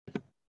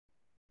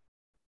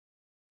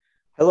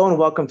Hello and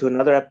welcome to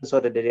another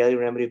episode of the Daily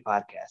Remedy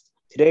Podcast.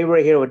 Today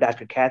we're here with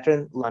Dr.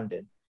 Catherine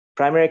London,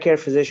 primary care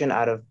physician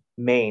out of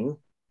Maine,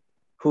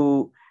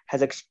 who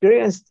has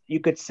experienced,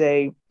 you could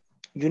say,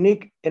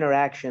 unique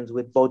interactions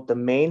with both the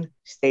Maine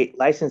State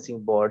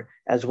Licensing Board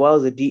as well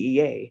as the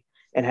DEA,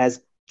 and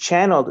has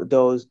channeled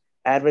those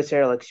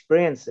adversarial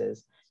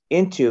experiences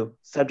into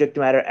subject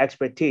matter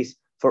expertise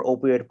for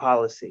opioid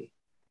policy.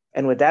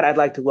 And with that, I'd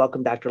like to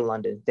welcome Dr.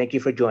 London. Thank you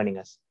for joining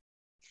us.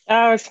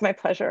 Oh, it's my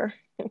pleasure.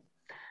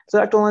 So,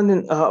 Dr.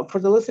 London, for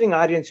the listening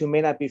audience who may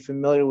not be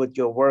familiar with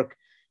your work,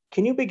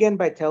 can you begin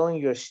by telling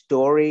your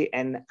story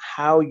and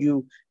how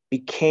you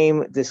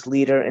became this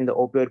leader in the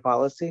opioid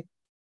policy?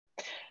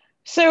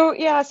 So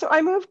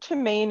I moved to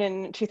Maine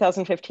in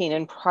 2015,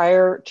 and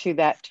prior to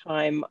that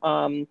time,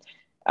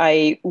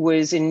 I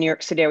was in New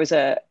York City. I was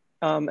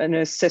an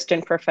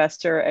assistant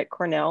professor at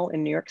Cornell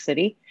in New York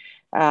City,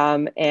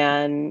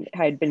 and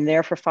I'd been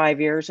there for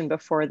 5 years. And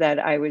before that,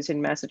 I was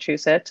in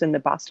Massachusetts in the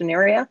Boston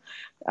area.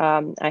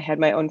 I had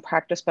my own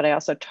practice, but I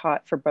also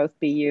taught for both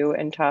BU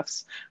and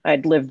Tufts.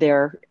 I'd lived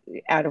there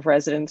out of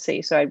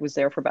residency, so I was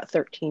there for about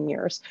 13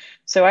 years.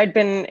 So I'd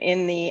been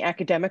in the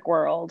academic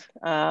world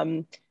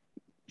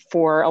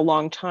for a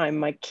long time.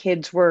 My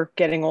kids were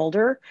getting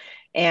older,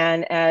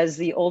 and as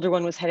the older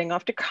one was heading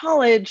off to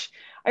college,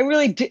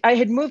 I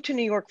had moved to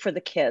New York for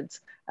the kids.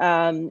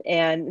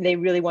 And they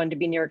really wanted to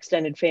be near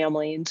extended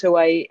family. And so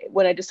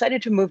when I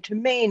decided to move to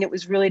Maine, it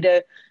was really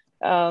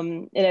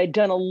and I'd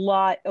done a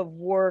lot of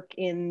work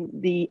in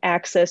the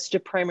access to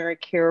primary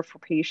care for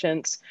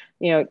patients,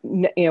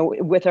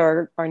 with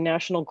our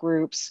national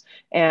groups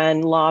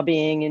and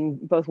lobbying in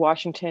both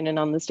Washington and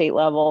on the state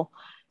level.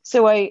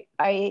 So I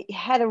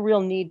had a real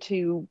need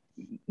to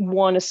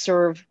want to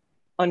serve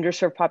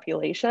underserved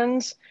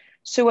populations.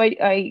 So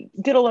I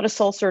did a lot of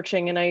soul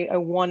searching, and I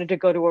wanted to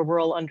go to a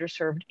rural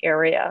underserved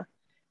area,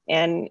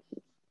 and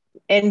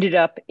ended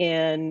up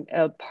in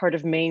a part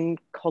of Maine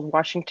called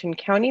Washington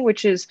County,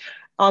 which is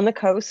on the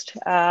coast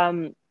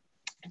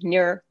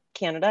near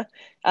Canada.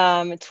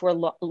 It's where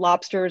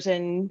lobsters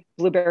and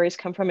blueberries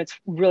come from. It's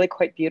really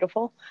quite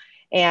beautiful.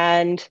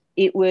 And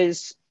it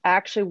was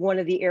actually one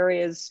of the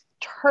areas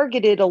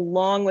targeted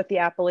along with the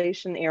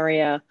Appalachian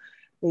area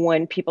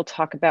when people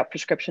talk about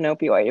prescription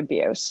opioid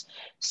abuse.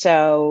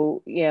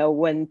 So,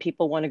 when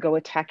people want to go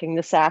attacking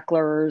the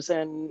Sacklers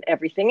and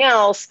everything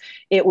else,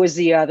 it was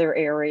the other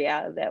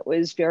area that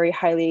was very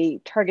highly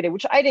targeted,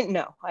 which I didn't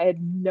know. I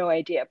had no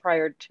idea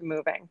prior to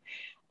moving.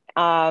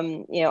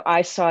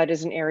 I saw it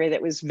as an area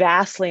that was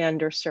vastly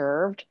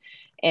underserved,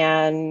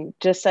 and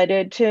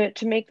decided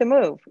to make the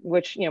move,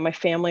 which, my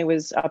family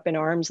was up in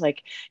arms,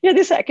 like,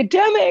 this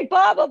academic,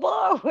 blah, blah,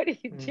 blah, what are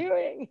you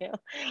doing?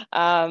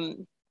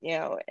 And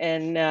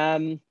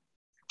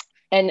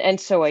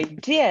so I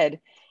did.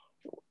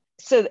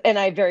 So, and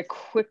I very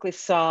quickly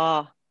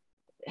saw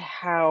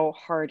how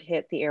hard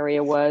hit the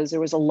area was. There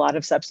was a lot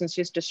of substance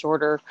use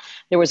disorder.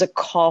 There was a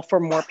call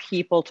for more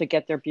people to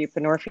get their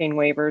buprenorphine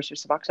waivers or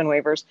Suboxone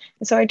waivers.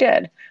 And so I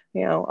did.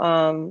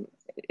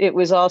 It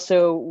was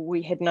also,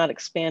 we had not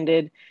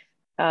expanded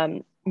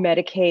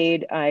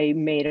Medicaid. I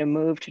made a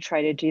move to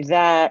try to do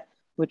that,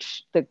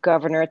 which the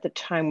governor at the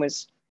time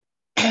was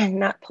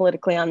not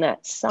politically on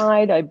that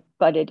side. I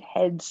butted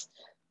heads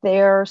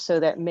there.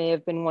 So that may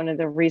have been one of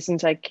the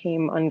reasons I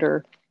came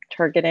under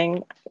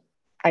targeting.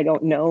 I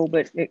don't know,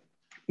 but it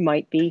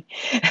might be.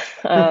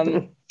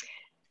 And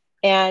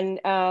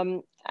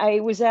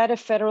I was at a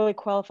federally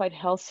qualified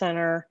health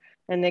center,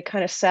 and they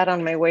kind of sat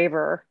on my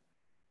waiver.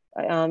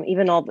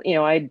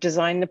 I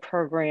designed the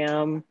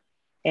program,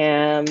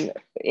 and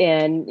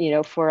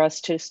for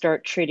us to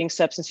start treating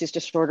substance use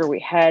disorder, we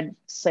had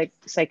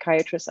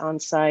psychiatrists on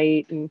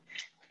site and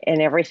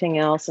everything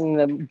else. And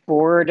the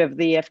board of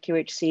the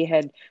FQHC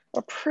had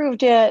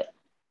approved it,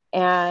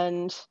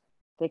 and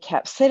they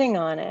kept sitting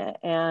on it.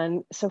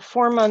 And so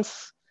 4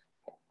 months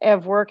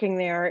of working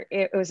there,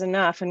 it was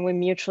enough, and we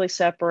mutually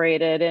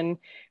separated. And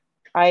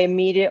I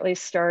immediately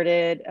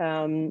started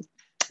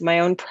my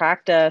own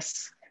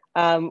practice,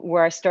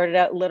 where I started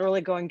out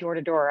literally going door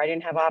to door. I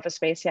didn't have office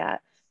space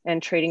yet,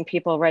 and treating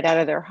people right out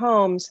of their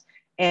homes,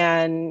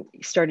 and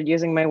started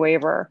using my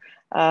waiver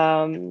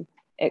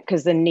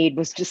because the need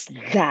was just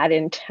that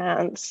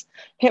intense.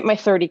 Hit my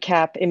 30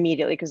 cap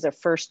immediately, because the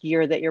first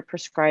year that you're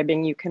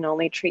prescribing, you can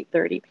only treat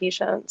 30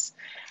 patients.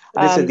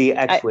 This is the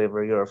X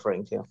waiver you're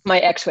referring to. My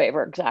X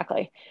waiver,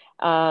 exactly.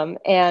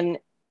 And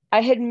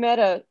I had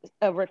met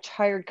a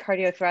retired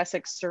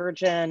cardiothoracic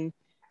surgeon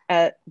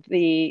at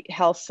the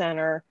health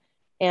center,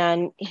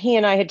 and he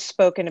and I had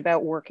spoken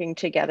about working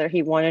together.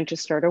 He wanted to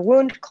start a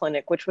wound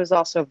clinic, which was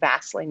also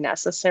vastly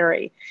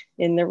necessary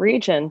in the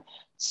region.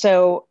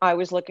 So I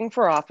was looking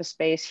for office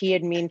space. He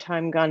had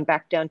meantime gone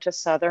back down to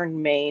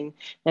southern Maine,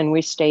 and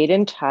we stayed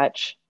in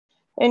touch.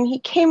 And he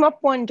came up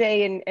one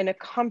day and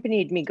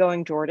accompanied me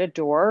going door to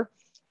door,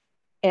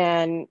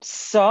 and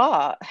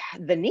saw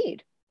the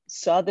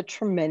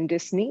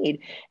tremendous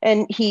need.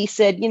 And he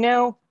said,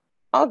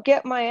 I'll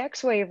get my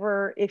X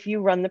waiver if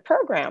you run the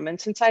program. And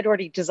since I'd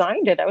already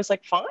designed it, I was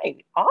like,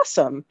 fine,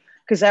 awesome,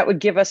 because that would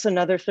give us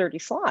another 30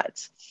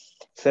 slots.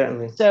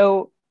 Certainly.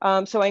 So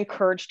I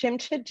encouraged him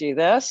to do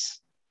this.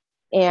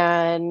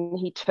 And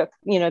he took,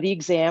 the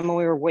exam, and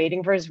we were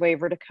waiting for his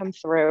waiver to come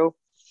through.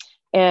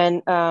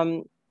 And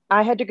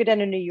I had to go down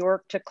to New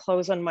York to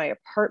close on my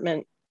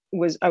apartment.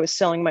 I was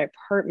selling my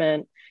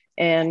apartment.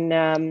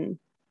 And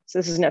so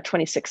this is now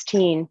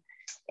 2016.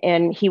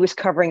 And he was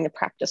covering the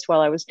practice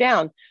while I was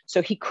down.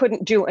 So he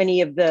couldn't do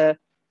any of the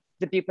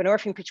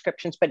buprenorphine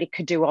prescriptions, but he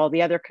could do all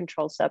the other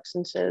controlled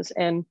substances.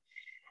 And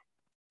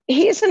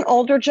he's an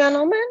older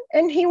gentleman,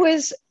 and he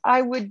was,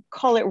 I would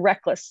call it,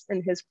 reckless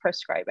in his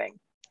prescribing.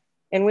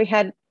 And we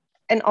had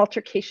an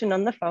altercation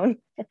on the phone,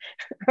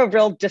 a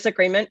real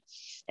disagreement.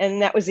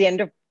 And that was the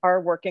end of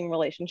our working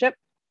relationship.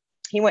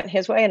 He went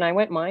his way and I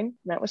went mine. And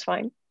that was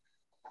fine.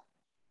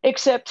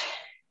 Except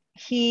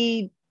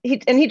he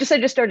decided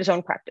to start his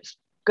own practice.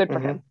 Good for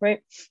him,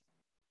 right?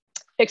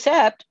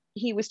 Except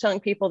he was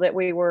telling people that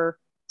we were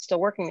still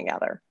working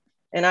together.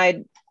 And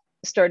I'd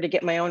started to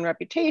get my own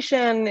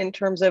reputation in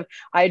terms of,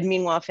 I'd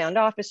meanwhile found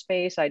office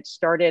space. I'd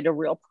started a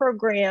real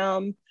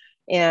program,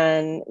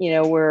 and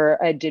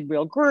where I did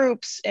real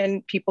groups,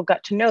 and people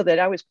got to know that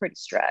I was pretty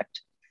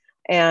strict,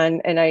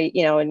 and I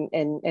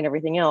and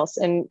everything else.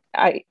 And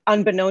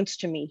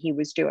unbeknownst to me, he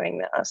was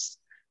doing this,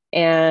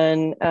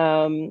 and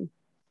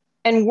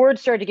word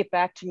started to get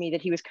back to me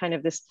that he was kind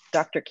of this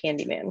Dr.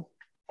 Candyman.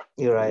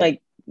 You're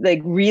right.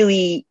 Like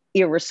really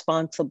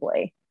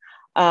irresponsibly.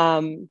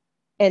 And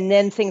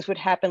then things would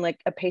happen, like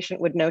a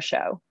patient would no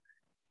show,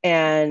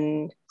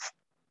 and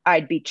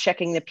I'd be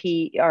checking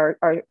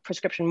our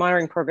prescription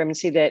monitoring program and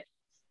see that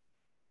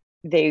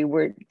they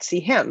would see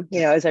him,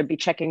 as I'd be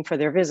checking for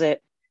their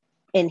visit.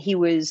 And he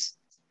was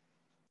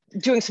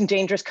doing some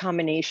dangerous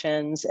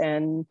combinations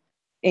and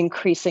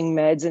increasing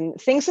meds and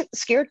things that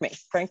scared me,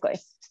 frankly,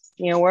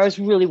 where I was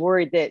really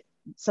worried that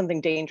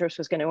something dangerous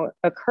was going to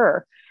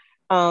occur.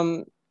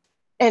 And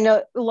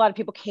a lot of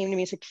people came to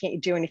me and said, can't you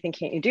do anything?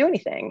 Can't you do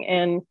anything?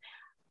 And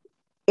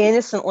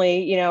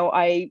innocently,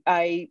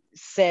 I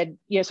said,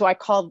 so I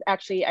called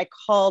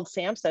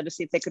SAMHSA to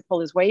see if they could pull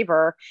his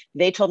waiver.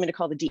 They told me to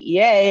call the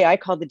DEA. I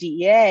called the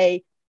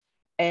DEA,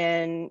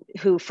 and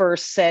who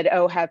first said,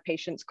 oh, have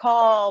patients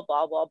call,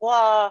 blah, blah,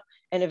 blah.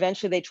 And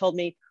eventually they told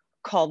me,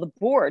 call the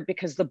board,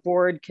 because the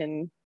board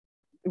can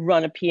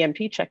run a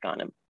PMP check on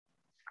him.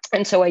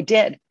 And so I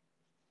did,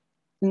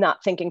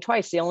 not thinking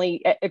twice. The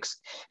only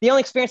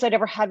experience I'd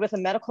ever had with a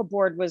medical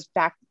board was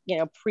back,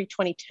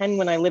 pre-2010,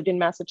 when I lived in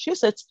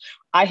Massachusetts.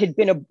 I had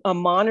been a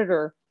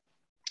monitor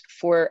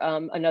for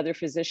another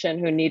physician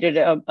who needed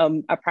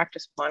a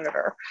practice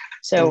monitor.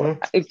 So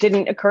it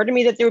didn't occur to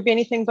me that there would be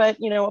anything but,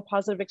 a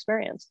positive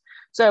experience.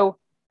 So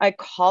I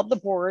called the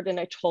board and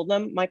I told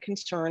them my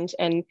concerns,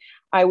 and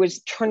I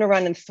was turned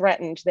around and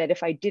threatened that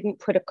if I didn't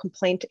put a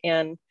complaint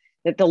in,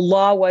 that the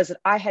law was that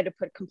I had to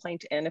put a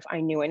complaint in if I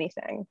knew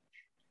anything.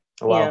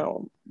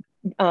 Wow.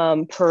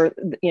 Per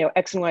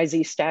X and Y,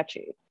 Z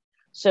statute.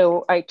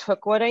 So I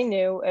took what I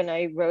knew and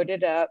I wrote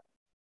it up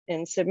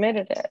and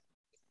submitted it.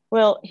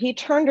 Well, he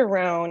turned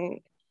around,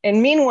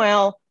 and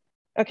meanwhile,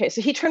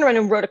 so he turned around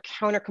and wrote a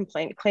counter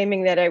complaint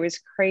claiming that I was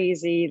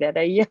crazy, that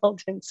I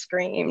yelled and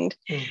screamed,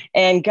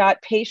 and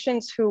got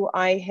patients who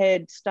I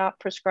had stopped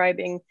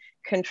prescribing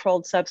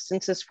controlled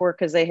substances for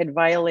because they had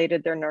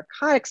violated their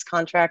narcotics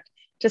contract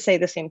to say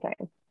the same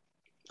thing.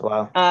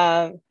 Wow.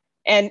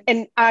 And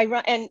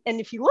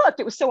if you looked,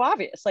 it was so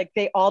obvious. Like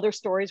all their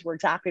stories were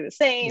exactly the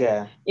same.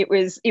 Yeah. It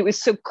was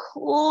so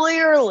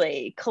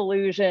clearly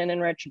collusion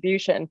and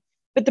retribution.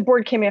 But the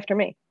board came after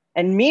me.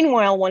 And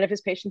meanwhile, one of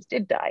his patients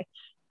did die.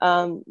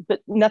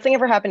 But nothing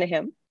ever happened to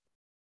him.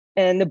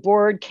 And the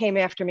board came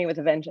after me with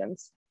a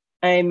vengeance.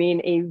 I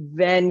mean, a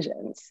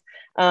vengeance.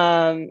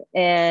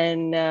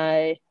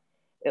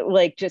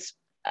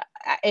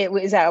 It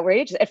was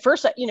outrageous at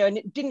first, and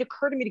it didn't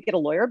occur to me to get a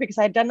lawyer because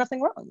I had done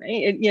nothing wrong,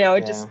 right?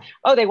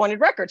 They wanted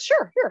records.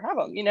 Sure, here, have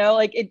them.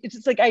 It's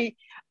just like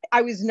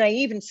I was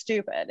naive and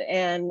stupid,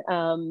 and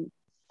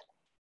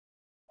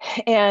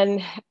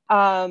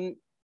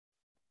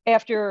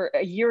after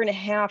a year and a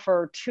half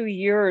or 2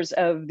 years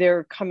of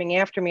their coming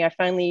after me, I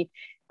finally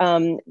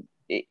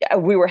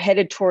we were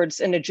headed towards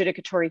an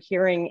adjudicatory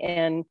hearing,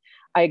 and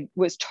I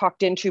was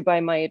talked into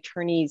by my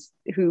attorneys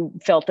who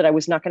felt that I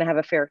was not going to have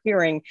a fair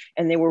hearing,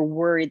 and they were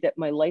worried that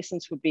my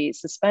license would be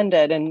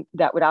suspended, and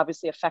that would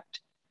obviously affect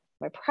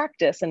my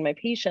practice and my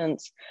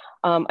patients.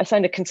 I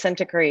signed a consent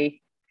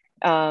decree,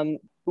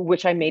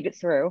 which I made it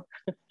through,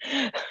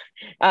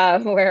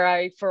 where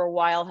I, for a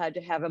while, had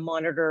to have a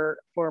monitor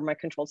for my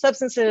controlled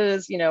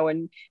substances,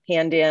 and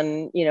hand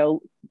in,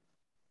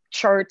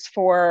 charts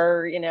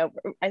for,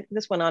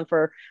 this went on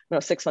for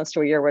 6 months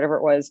to a year, whatever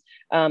it was.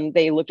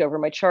 They looked over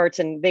my charts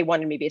and they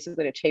wanted me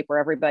basically to taper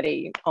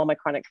everybody, all my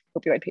chronic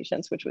opioid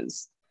patients, which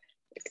was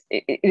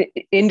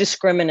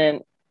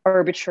indiscriminate,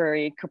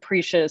 arbitrary,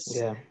 capricious,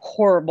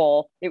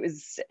 horrible. It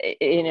was,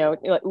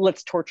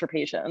 let's torture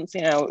patients.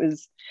 It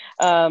was,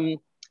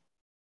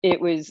 it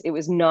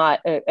was not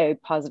a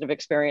positive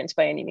experience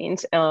by any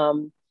means.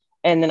 And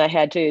then I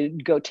had to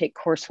go take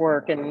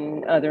coursework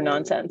and other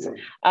nonsense.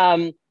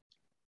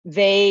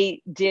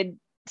 They did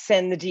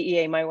send the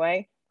DEA my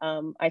way.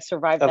 I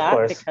survived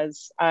that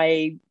because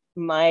the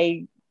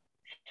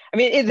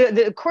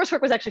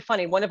coursework was actually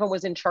funny. One of them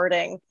was in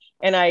charting,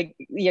 and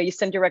you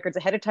send your records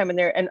ahead of time in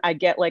there, and I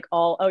get like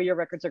your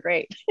records are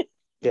great.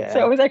 Yeah.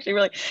 So it was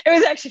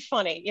actually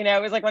funny.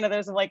 It was like one of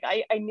those of like,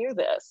 I knew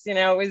this,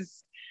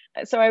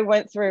 so I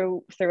went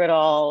through it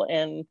all,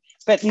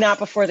 but not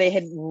before they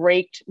had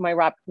raked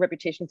my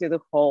reputation through the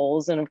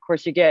holes. And of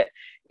course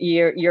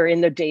you're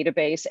in the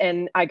database,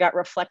 and I got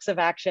reflexive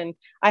action.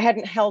 I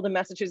hadn't held a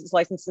Massachusetts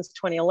license since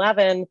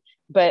 2011,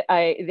 but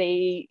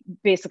they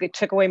basically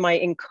took away my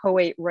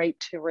inchoate right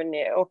to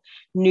renew.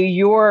 New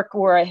York,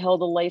 where I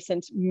held a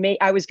license, the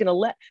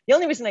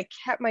only reason I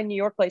kept my New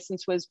York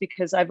license was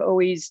because I've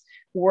always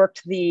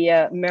worked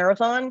the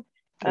marathon.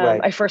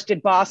 Right. I first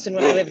did Boston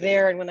when I lived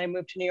there, and when I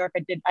moved to New York,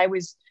 I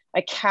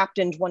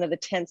captained one of the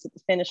tents at the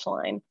finish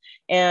line,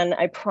 and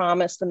I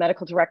promised the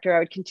medical director I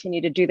would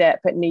continue to do that.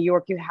 But in New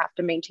York, you have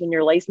to maintain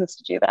your license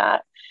to do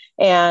that,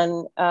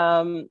 and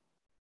I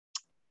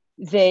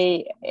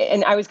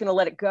was going to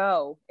let it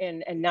go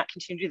and not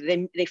continue to do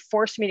that. They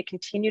forced me to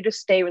continue to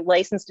stay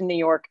licensed in New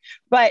York,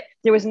 but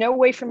there was no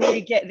way for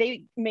me to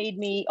they made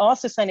me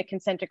also sign a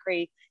consent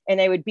decree, and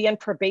I would be on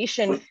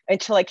probation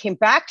until I came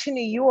back to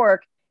New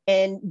York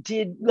and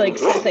did like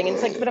something. And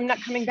it's like, but I'm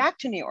not coming back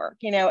to New York,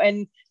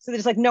 and so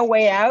there's like no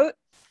way out.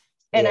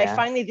 And I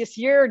finally this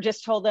year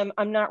just told them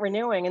I'm not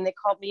renewing, and they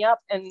called me up,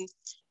 and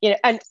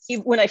and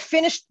when I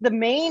finished the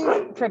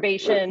main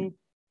probation,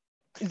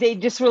 they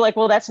just were like,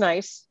 well, that's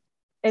nice.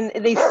 And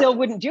they still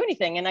wouldn't do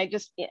anything. And they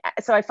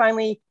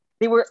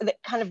were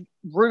kind of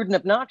rude and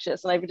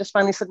obnoxious. And I just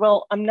finally said,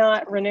 well, I'm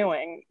not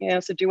renewing,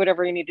 so do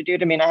whatever you need to do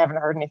to me. And I haven't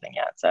heard anything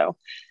yet. So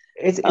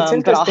it's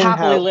interesting, but I'll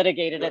happily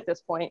litigate it at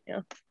this point. Yeah.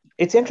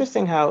 It's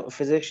interesting how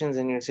physicians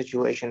in your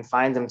situation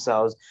find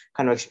themselves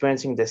kind of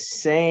experiencing the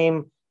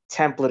same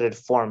templated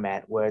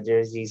format where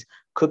there's these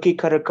cookie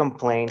cutter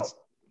complaints,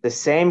 the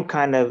same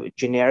kind of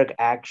generic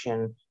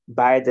action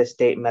by the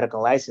state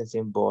medical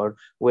licensing board,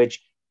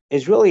 which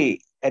is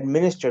really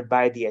administered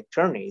by the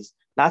attorneys,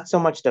 not so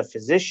much the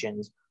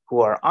physicians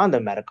who are on the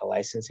medical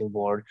licensing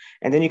board.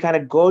 And then you kind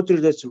of go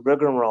through this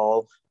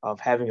rigmarole of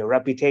having your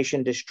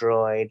reputation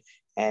destroyed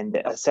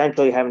and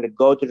essentially having to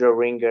go through the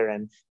ringer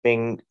and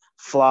being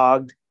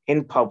flogged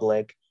in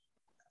public.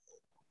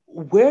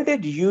 Where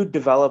did you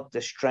develop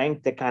the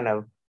strength to kind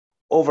of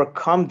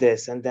overcome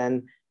this and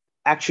then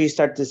actually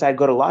start to decide to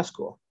go to law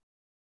school?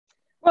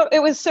 Well,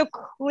 it was so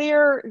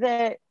clear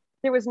that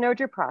there was no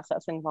due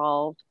process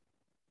involved.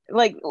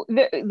 Like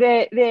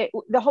the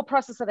whole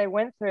process that I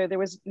went through, there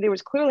was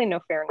clearly no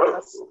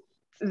fairness.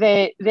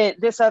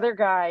 This other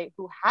guy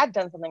who had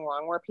done something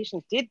wrong, where a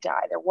patient did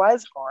die, there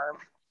was harm,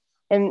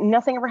 and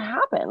nothing ever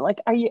happened. Like,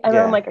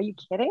 I'm like, are you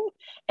kidding?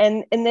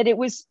 And that it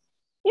was,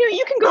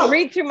 you can go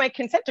read through my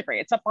consent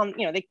decree. It's up on,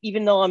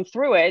 even though I'm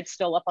through it, it's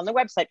still up on the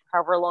website,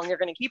 however long they're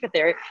going to keep it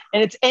there.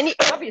 And it's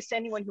obvious to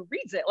anyone who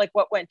reads it, like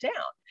what went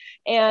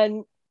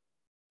down.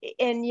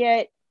 And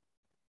yet,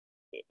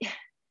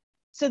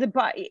 so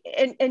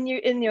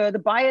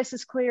the bias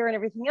is clear and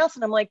everything else.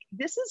 And I'm like,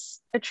 this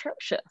is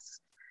atrocious.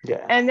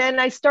 Yeah. And then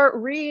I start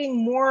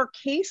reading more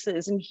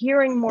cases and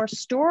hearing more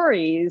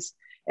stories.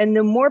 And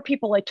the more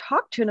people I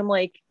talk to, and I'm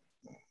like,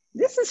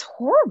 this is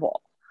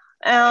horrible.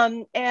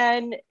 And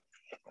that's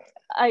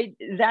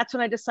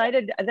when I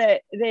decided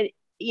that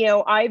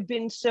I've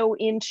been so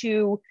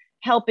into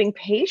helping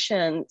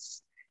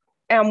patients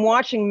and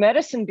watching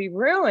medicine be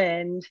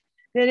ruined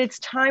that it's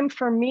time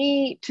for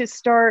me to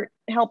start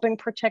helping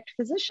protect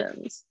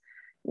physicians.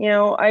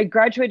 I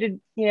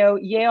graduated,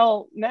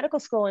 Yale Medical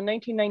School in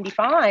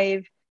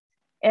 1995,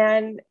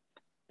 and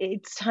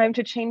it's time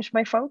to change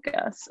my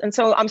focus. And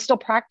so I'm still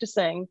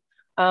practicing.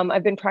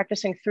 I've been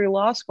practicing through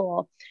law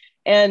school,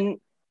 and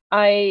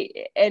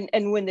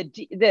when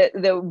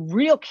the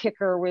real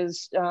kicker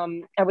was,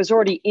 I was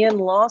already in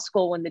law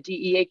school when the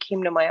DEA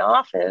came to my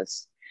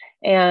office,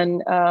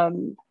 and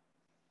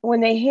when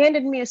they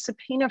handed me a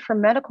subpoena for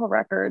medical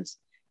records,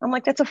 I'm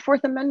like, that's a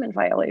Fourth Amendment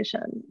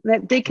violation,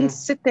 that they can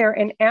sit there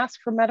and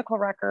ask for medical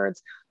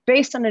records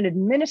based on an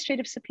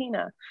administrative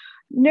subpoena.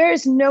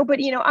 There's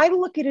nobody, I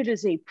look at it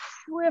as a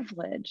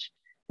privilege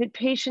that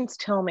patients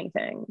tell me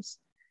things.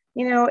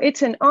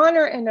 It's an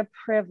honor and a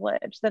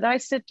privilege that I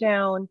sit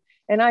down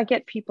and I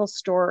get people's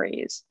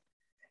stories,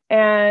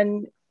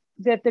 and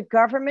that the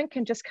government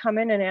can just come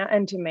in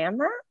and demand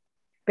that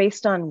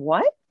based on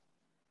what?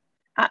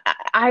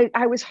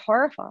 I was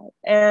horrified.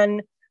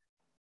 And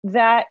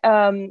that,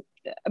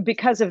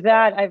 because of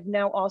that, I've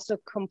now also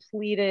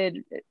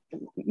completed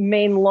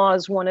Maine Law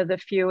is one of the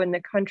few in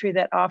the country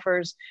that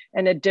offers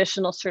an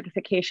additional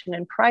certification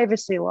in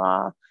privacy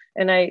law.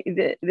 And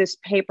this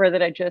paper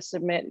that I just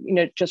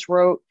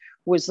wrote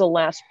was the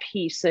last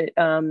piece that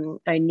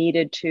I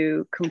needed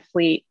to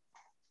complete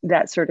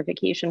that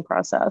certification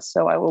process.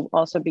 So I will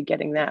also be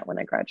getting that when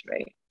I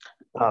graduate.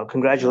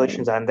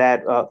 Congratulations on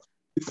that.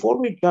 Before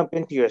we jump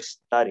into your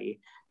study,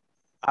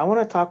 I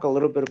want to talk a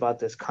little bit about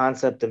this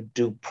concept of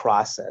due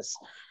process.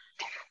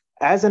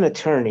 As an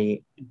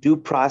attorney, due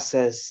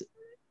process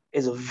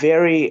is a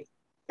very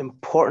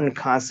important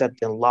concept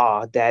in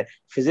law that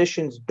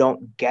physicians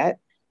don't get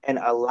and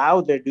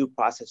allow their due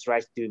process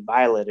rights to be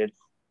violated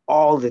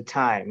all the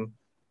time.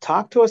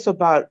 Talk to us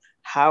about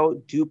how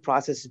due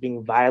process is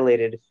being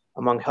violated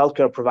among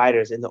healthcare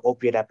providers in the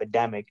opiate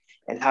epidemic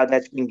and how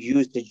that's being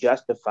used to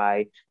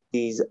justify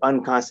these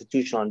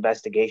unconstitutional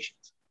investigations.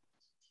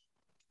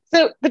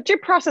 So the due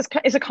process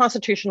is a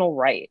constitutional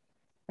right.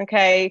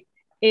 Okay.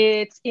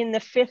 It's in the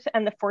Fifth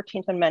and the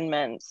 14th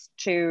Amendments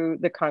to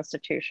the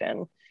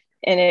Constitution,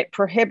 and it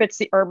prohibits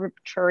the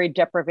arbitrary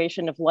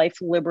deprivation of life,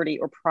 liberty,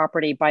 or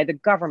property by the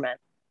government.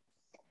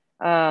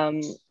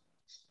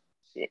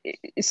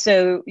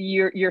 So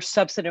your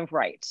substantive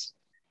rights.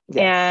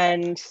 Yes.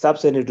 And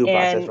substantive due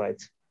process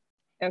rights.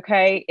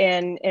 Okay,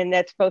 and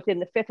that's both in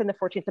the Fifth and the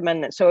 14th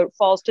Amendment. So it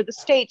falls to the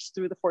states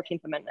through the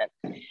 14th Amendment,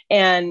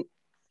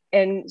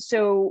 and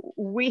so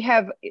we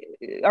have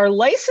our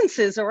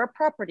licenses are a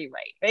property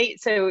right?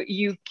 So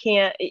you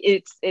can't.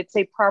 It's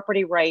a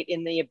property right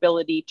in the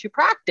ability to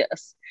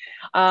practice,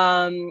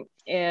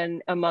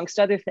 and amongst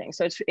other things.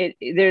 So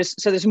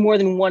there's more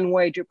than one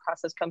way due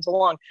process comes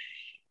along.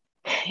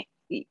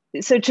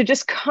 So to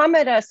just come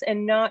at us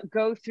and not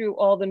go through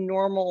all the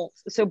normal,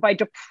 so by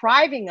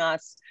depriving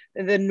us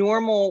the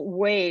normal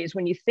ways,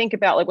 when you think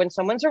about like when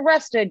someone's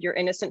arrested, you're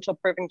innocent till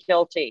proven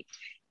guilty.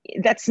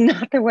 That's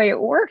not the way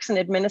it works in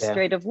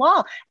administrative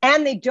law.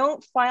 And they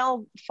don't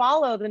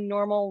follow the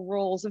normal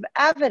rules of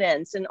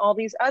evidence and all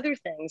these other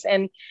things.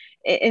 And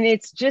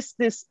it's just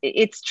this,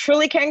 it's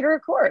truly kangaroo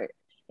court.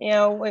 You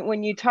know,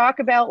 when you talk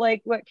about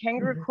like what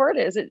kangaroo court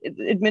is,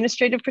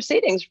 administrative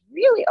proceedings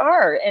really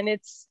are. And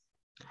it's,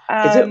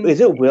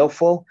 is it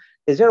willful?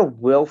 Is there a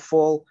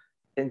willful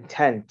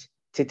intent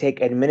to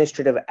take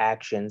administrative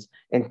actions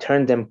and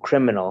turn them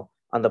criminal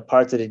on the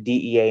parts of the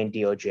DEA and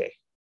DOJ?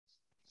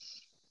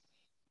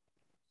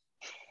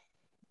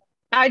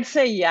 I'd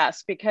say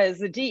yes, because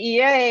the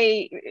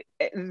DEA,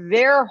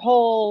 their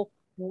whole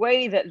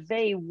way that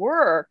they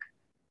work,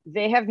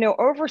 they have no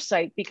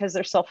oversight because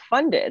they're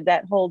self-funded.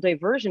 That whole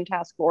diversion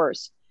task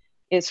force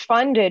is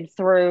funded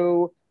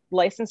through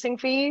licensing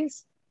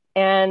fees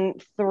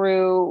and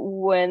through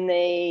when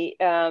they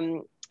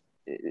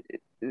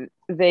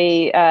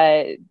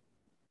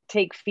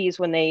take fees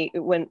when they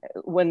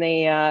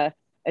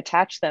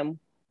attach them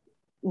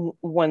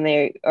when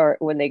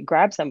they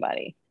grab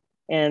somebody,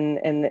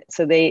 and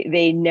so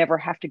they never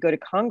have to go to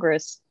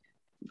Congress.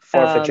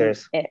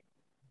 Forfeitures.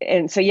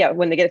 And so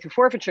when they get it through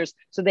forfeitures,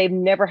 so they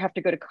never have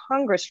to go to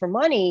Congress for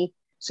money.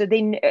 So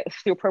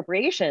through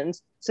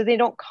appropriations, so they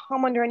don't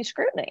come under any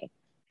scrutiny.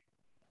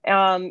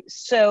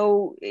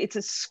 So it's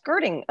a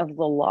skirting of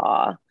the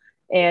law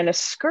and a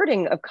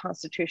skirting of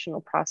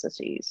constitutional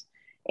processes.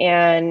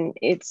 And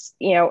it's,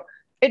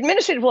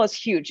 administrative law is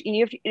huge.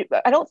 And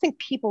I don't think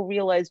people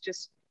realize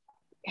just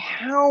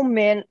how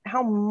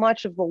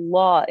much of the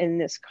law in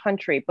this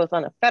country, both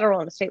on a federal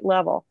and a state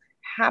level,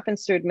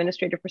 happens through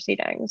administrative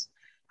proceedings.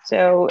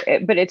 So,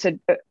 but it's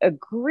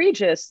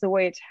egregious the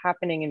way it's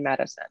happening in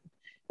medicine.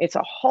 It's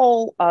a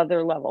whole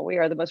other level. We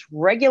are the most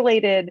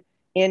regulated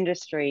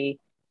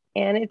industry,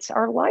 and it's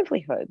our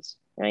livelihoods,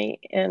 right?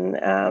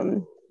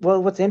 And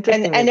well, what's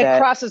interesting and it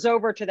crosses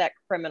over to that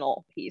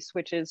criminal piece,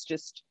 which is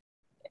just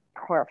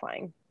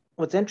horrifying.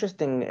 What's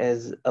interesting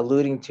is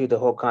alluding to the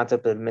whole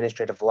concept of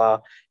administrative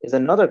law is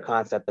another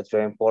concept that's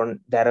very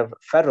important, that of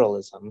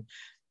federalism.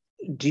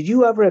 Did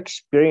you ever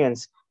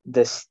experience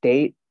the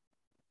state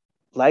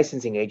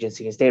licensing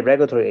agencies and state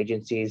regulatory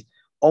agencies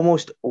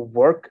almost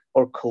work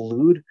or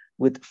collude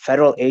with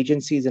federal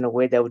agencies in a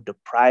way that would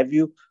deprive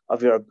you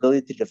of your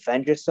ability to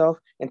defend yourself?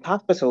 And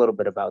talk to us a little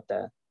bit about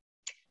that.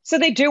 So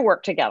they do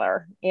work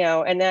together,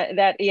 and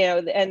that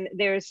and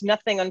there's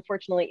nothing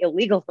unfortunately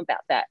illegal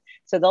about that.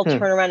 So they'll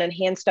turn around and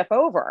hand stuff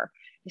over.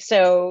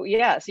 So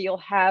so you'll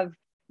have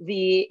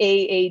the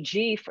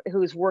AAG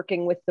who's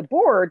working with the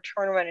board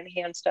turn around and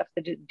hand stuff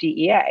to the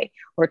DEA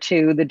or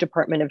to the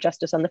Department of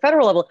Justice on the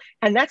federal level,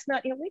 and that's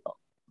not illegal.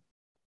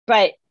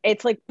 But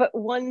it's like,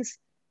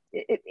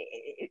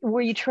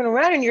 where you turn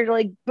around and you're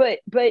like,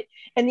 but,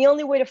 and the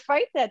only way to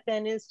fight that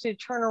then is to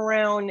turn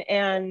around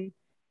and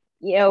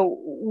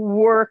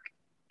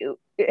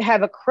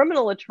have a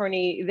criminal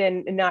attorney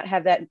then not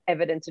have that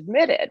evidence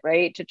admitted,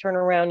 right? To turn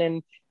around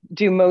and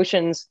do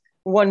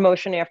one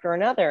motion after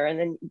another, and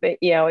then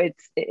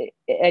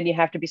and you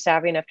have to be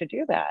savvy enough to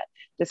do that,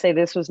 to say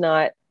this is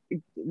the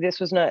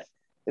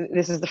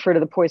fruit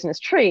of the poisonous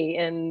tree,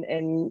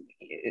 and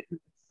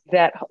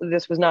that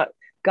this was not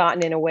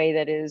gotten in a way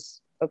that is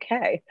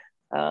okay.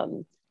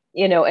 And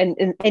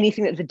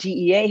anything that the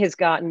DEA has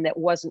gotten that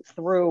wasn't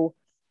through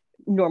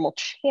normal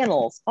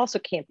channels also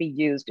can't be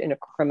used in a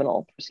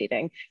criminal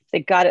proceeding. If they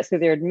got it through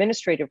their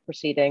administrative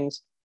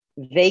proceedings,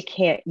 they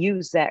can't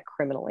use that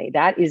criminally.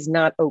 That is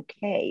not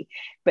okay.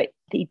 But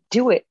they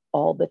do it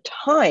all the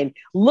time.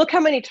 Look how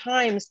many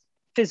times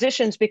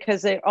physicians,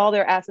 because all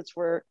their assets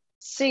were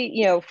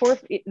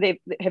they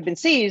have been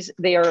seized,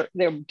 they're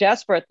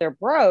desperate, they're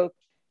broke,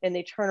 and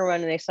they turn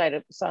around and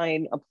they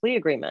sign a plea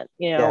agreement,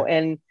 Yeah.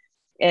 and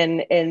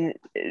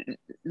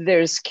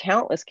there's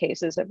countless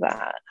cases of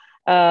that.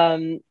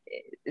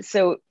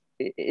 So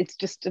it's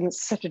just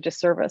such a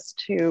disservice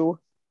to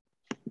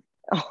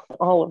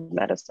all of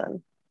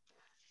medicine.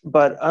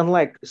 But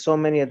unlike so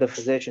many of the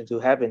physicians who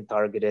have been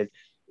targeted,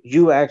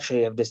 you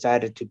actually have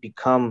decided to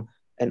become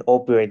an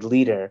opioid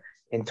leader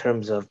in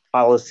terms of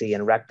policy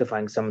and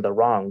rectifying some of the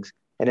wrongs.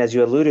 And as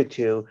you alluded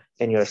to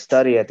in your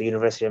study at the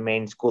University of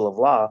Maine School of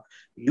Law,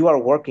 you are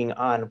working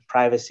on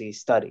privacy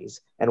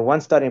studies. And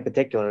one study in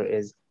particular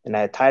is, and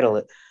I title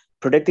it,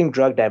 Predicting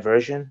Drug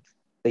Diversion,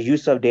 the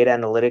Use of Data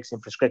Analytics in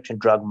Prescription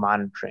Drug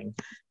Monitoring.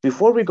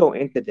 Before we go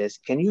into this,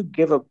 can you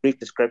give a brief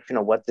description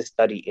of what this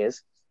study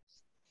is?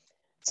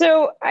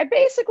 So I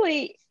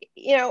basically,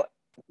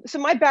 so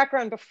my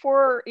background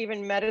before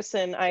even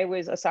medicine, I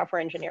was a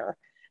software engineer.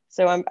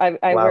 So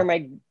I wear Wow.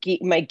 my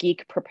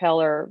geek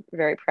propeller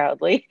very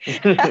proudly.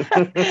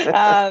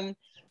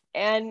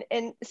 And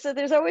so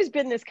there's always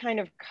been this kind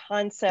of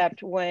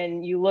concept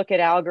when you look at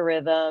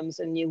algorithms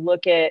and you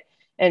look at,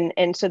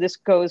 and so this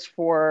goes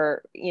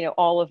for,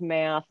 all of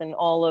math and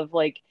all of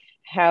like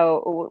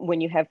how,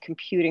 when you have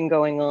computing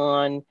going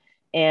on,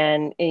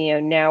 and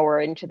now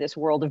we're into this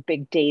world of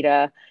big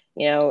data.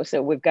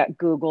 So we've got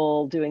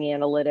Google doing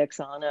analytics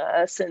on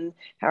us and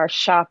our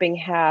shopping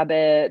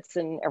habits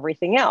and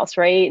everything else,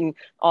 right? And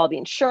all the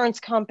insurance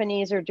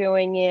companies are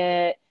doing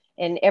it.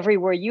 And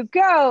everywhere you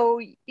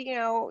go,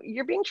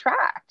 you're being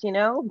tracked, get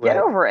Right.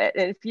 over it.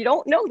 And if you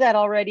don't know that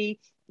already,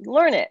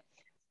 learn it.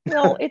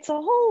 Well, it's a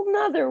whole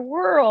nother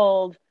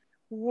world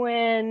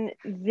when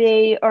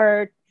they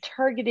are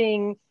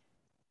targeting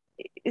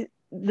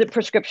the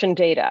prescription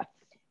data.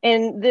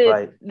 And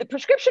Right. the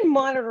prescription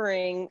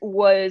monitoring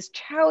was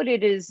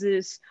touted as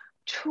this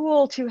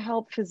tool to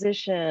help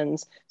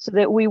physicians so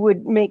that we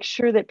would make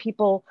sure that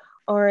people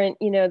aren't,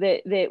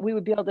 that we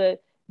would be able to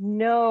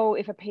know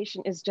if a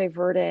patient is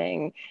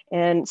diverting,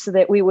 and so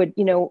that we would,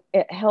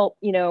 help,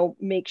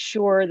 make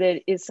sure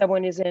that if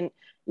someone isn't,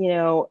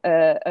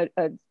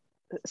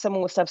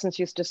 someone with substance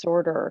use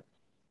disorder.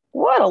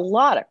 What a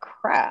lot of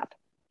crap.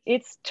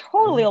 It's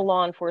totally a Mhm.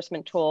 law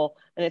enforcement tool,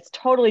 and it's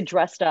totally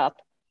dressed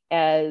up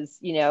as,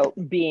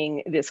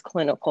 being this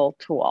clinical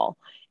tool.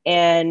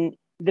 And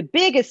the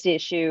biggest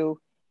issue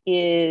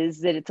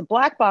is that it's a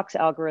black box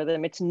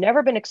algorithm. It's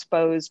never been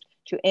exposed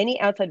to any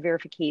outside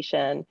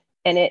verification,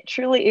 and it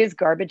truly is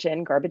garbage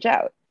in, garbage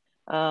out.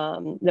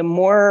 The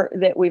more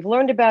that we've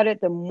learned about it,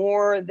 the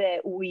more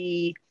that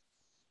we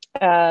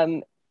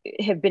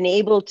have been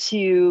able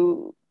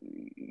to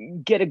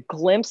get a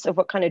glimpse of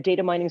what kind of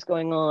data mining is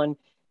going on,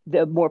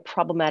 the more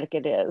problematic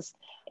it is.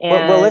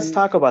 Well, let's And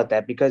talk about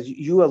that because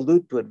you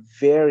allude to it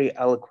very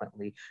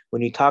eloquently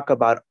when you talk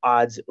about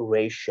odds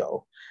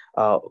ratio.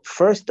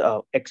 First,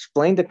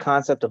 explain the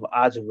concept of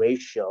odds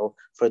ratio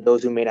for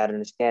those who may not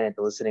understand it,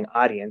 the listening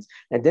audience,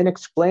 and then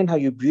explain how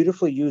you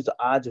beautifully use the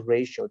odds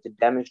ratio to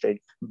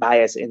demonstrate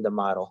bias in the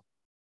model.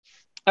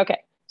 okay,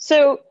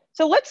 so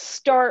let's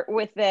start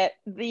with that.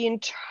 The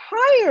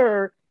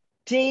entire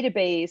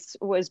database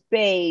was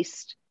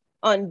based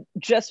on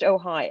just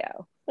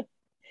Ohio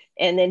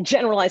and then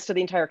generalized to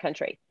the entire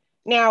country.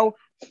 Now,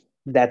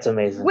 That's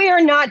amazing. we are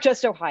not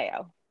just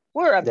Ohio.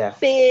 We're a Yeah,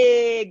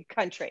 big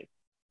country.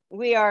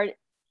 We are,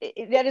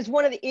 that is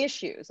one of the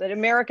issues that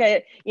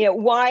America,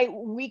 why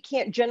we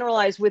can't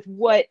generalize with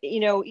what,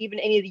 even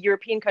any of the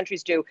European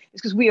countries do,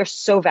 is because we are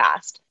so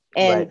vast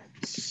and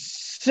right,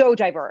 so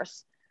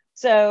diverse.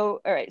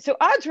 So, all right. So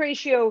odds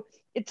ratio,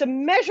 it's a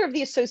measure of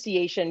the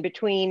association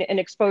between an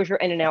exposure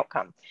and an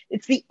outcome.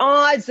 It's the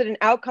odds that an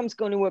outcome is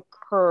going to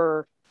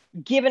occur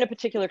given a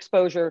particular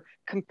exposure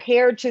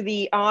compared to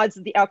the odds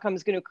that the outcome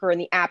is going to occur in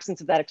the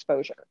absence of that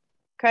exposure.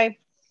 Okay.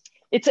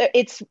 It's the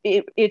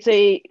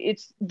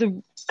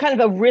kind of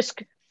a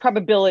risk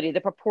probability,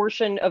 the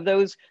proportion of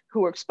those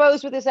who are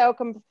exposed with this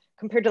outcome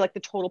compared to like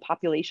the total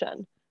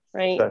population,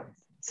 right? sure.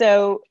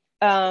 So,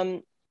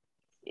 so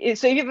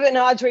if you have an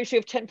odds ratio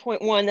of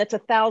 10.1, that's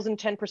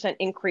 1,010%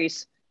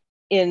 increase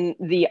in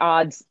the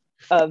odds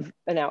of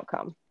an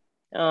outcome.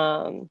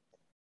 And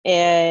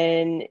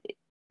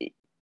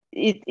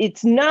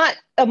it's not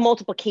a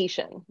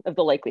multiplication of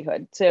the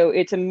likelihood. So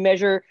it's a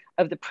measure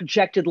of the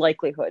projected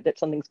likelihood that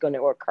something's going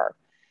to occur.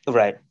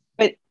 Right.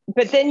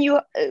 But then you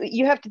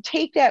have to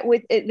take that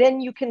with it, then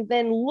you can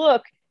then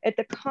look at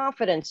the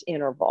confidence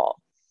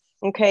interval.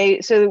 Okay,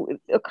 so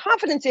a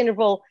confidence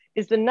interval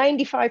is the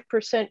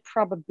 95%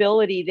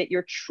 probability that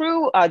your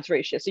true odds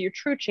ratio, so your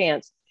true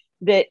chance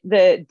that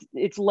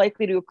it's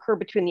likely to occur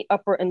between the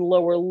upper and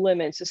lower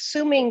limits,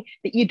 assuming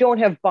that you don't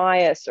have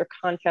bias or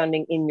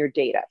confounding in your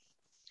data.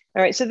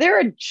 All right, so there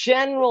are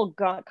general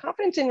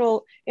confidence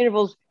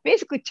intervals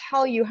basically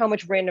tell you how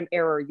much random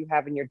error you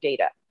have in your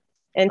data.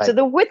 And so Right.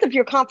 the width of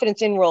your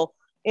confidence interval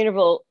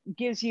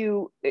gives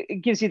you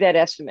that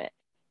estimate.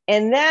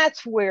 And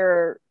that's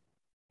where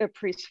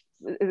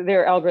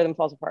their algorithm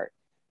falls apart.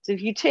 So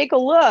if you take a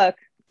look,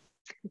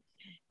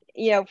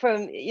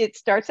 it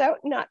starts out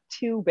not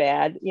too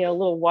bad, a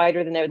little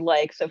wider than I would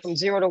like. So from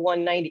 0 to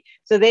 190.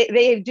 So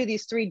they do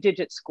these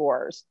 3-digit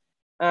scores.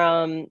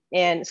 And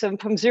so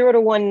from 0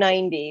 to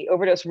 190,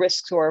 overdose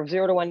risk score of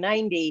 0 to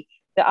 190,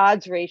 the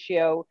odds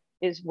ratio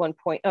is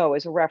 1.0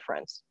 as a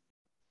reference,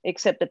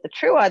 except that the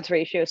true odds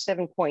ratio is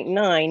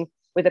 7.9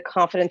 with a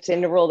confidence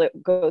interval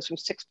that goes from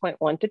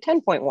 6.1 to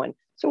 10.1.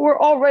 So we're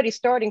already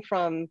starting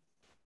from,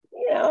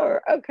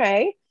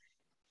 okay.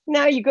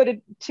 Now you go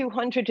to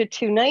 200 to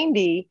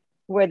 290,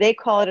 where they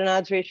call it an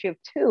odds ratio of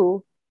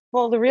 2.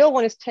 Well, the real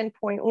one is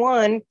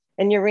 10.1,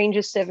 and your range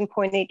is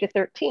 7.8 to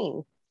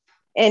 13.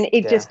 And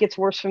it just gets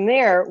worse from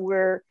there,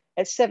 where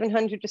at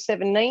 700 to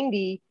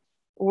 790,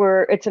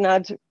 where it's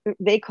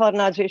they call it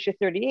an odds ratio of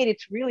 38,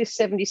 it's really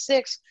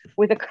 76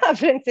 with a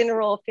confidence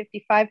interval of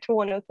 55 to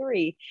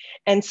 103,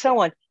 and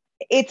so on.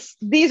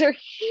 These are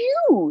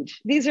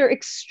huge. These are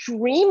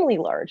extremely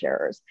large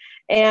errors.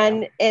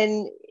 And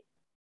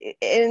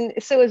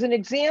so as an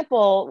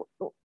example,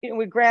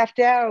 we graphed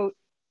out,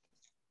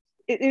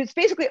 it's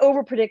basically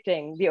over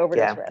predicting the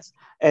overdose risk.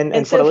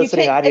 And so for the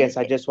listening audience,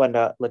 I just want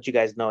to let you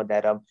guys know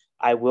that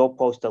I will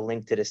post a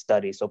link to the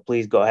study. So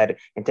please go ahead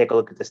and take a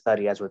look at the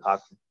study as we're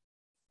talking.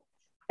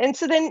 And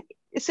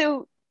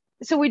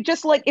so we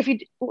just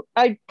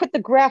I put the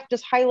graph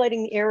just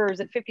highlighting the errors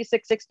at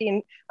 56,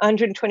 60, and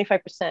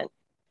 125%.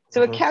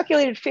 So it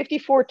calculated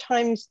 54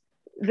 times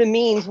the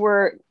means,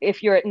 where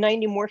if you're at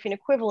 90 morphine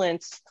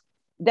equivalents,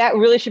 that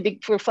really should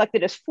be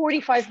reflected as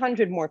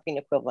 4,500 morphine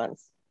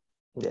equivalents.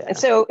 Yeah. And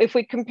so if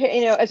we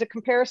compare, as a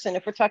comparison,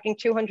 if we're talking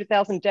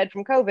 200,000 dead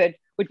from COVID,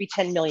 would be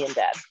 10 million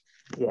dead.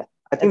 Yeah,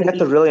 I think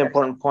that's a really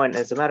important point.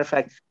 As a matter of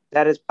fact,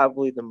 that is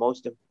probably the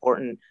most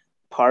important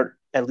part,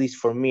 at least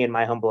for me, in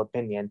my humble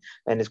opinion,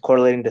 and is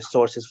correlating the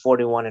sources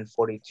 41 and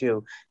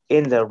 42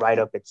 in the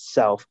write-up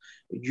itself.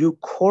 You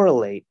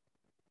correlate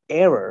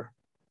error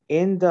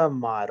in the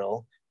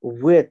model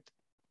with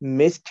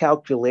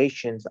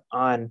miscalculations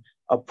on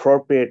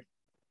appropriate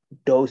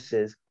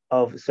doses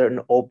of certain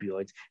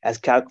opioids as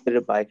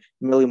calculated by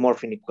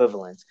millimorphine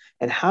equivalents.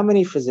 And how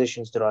many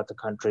physicians throughout the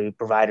country,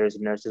 providers,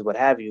 nurses, what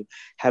have you,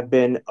 have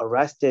been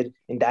arrested,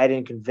 indicted,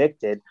 and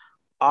convicted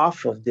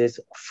off of this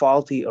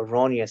faulty,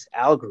 erroneous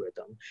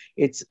algorithm?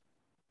 It's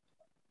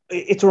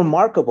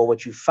remarkable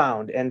what you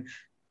found. And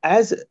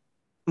as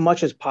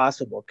much as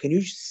possible, can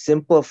you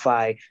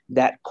simplify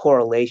that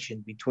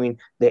correlation between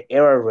the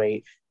error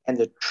rate and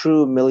the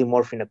true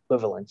millimorphine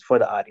equivalents for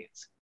the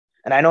audience?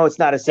 And I know it's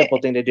not a simple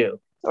thing to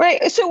do.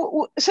 Right.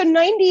 So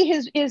 90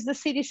 is the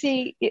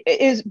CDC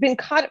is been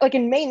like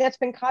in Maine, that's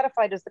been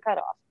codified as the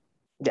cutoff.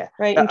 Yeah.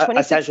 Right. In 2016,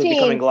 essentially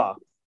becoming law.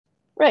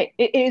 Right.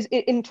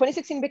 In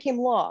 2016 became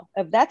law.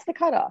 That's the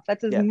cutoff.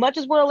 That's as much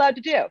as we're allowed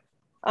to do.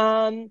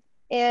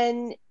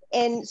 And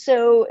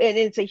so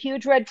it's a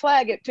huge red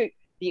flag. The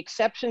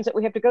exceptions that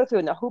we have to go through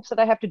and the hoops that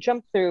I have to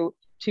jump through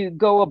to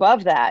go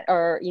above that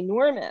are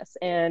enormous.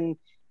 And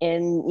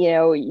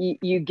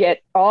you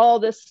get all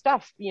this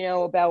stuff,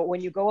 about when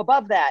you go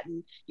above that,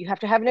 and you have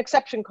to have an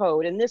exception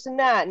code and this and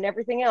that and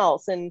everything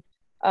else. And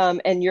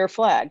you're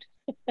flagged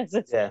as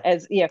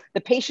the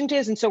patient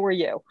is, and so are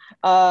you.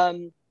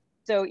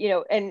 So,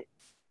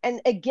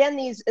 and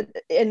again,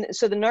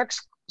 so the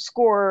NARC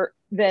score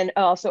then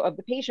also of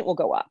the patient will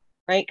go up,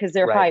 right? Because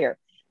they're higher.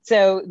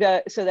 So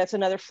that's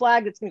another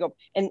flag that's going to go.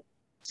 And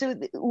so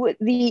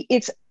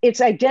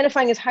it's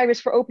identifying as high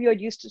risk for opioid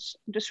use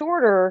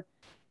disorder.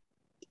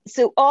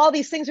 So all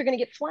these things are going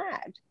to get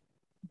flagged,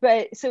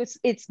 but so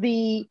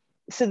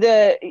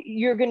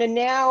you're going to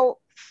now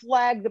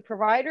flag the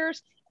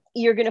providers,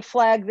 you're going to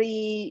flag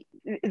the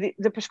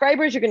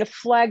prescribers, you're going to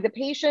flag the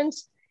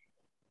patients.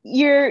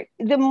 The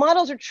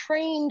models are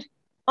trained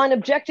on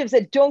objectives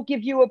that don't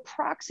give you a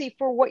proxy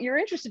for what you're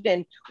interested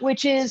in,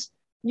 which is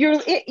you're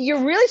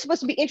really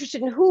supposed to be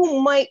interested in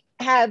who might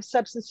have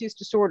substance use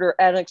disorder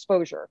at an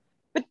exposure,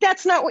 but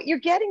that's not what you're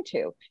getting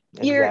to.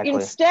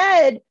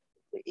 Exactly.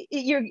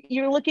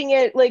 You're looking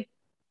at, like,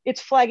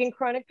 it's flagging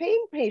chronic pain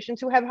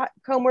patients who have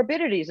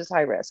comorbidities as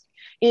high risk.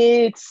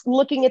 It's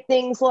looking at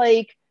things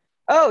like,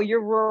 oh,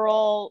 you're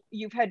rural,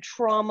 you've had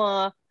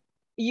trauma,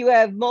 you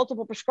have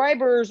multiple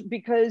prescribers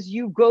because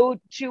you go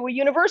to a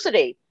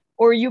university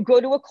or you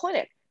go to a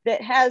clinic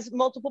that has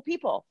multiple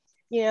people,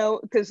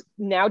 because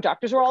now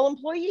doctors are all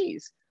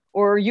employees,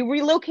 or you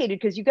relocated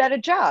because you got a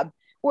job.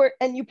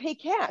 And you pay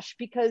cash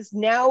because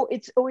now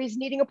it's always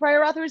needing a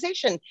prior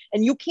authorization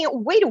and you can't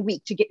wait a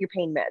week to get your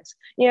pain meds.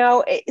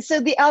 So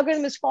the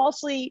algorithm is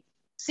falsely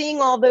seeing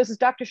all those as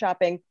doctor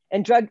shopping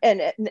and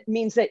it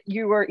means that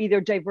you are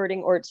either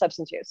diverting or it's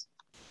substance use.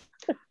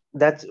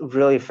 That's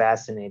really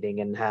fascinating,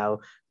 and how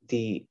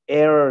the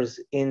errors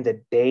in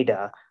the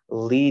data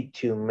lead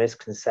to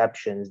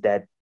misconceptions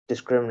that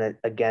discriminate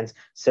against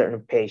certain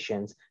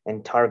patients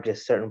and target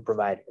certain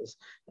providers.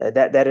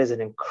 That is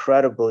an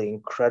incredibly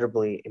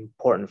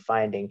important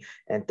finding.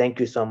 And thank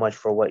you so much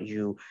for what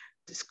you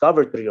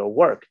discovered through your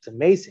work. It's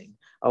amazing.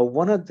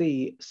 One of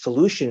the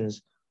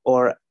solutions,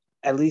 or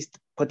at least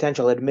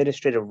potential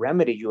administrative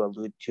remedy you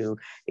allude to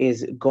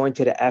is going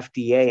to the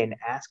FDA and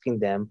asking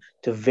them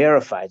to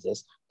verify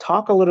this.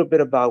 Talk a little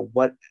bit about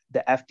what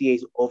the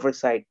FDA's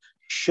oversight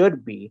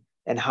should be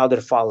and how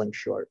they're falling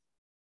short.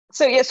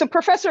 So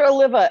Professor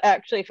Oliva,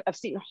 actually, of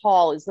Seton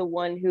Hall, is the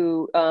one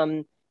who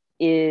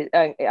is.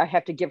 I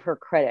have to give her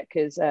credit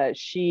because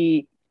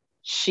she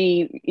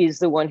is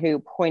the one who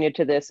pointed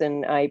to this,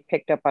 and I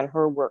picked up on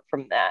her work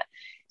from that.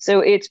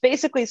 So it's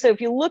basically, so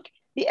if you look,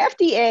 the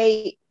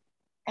FDA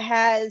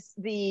has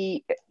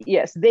they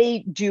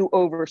do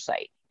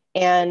oversight,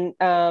 and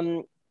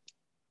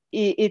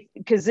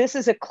because this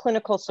is a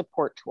clinical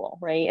support tool,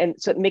 right?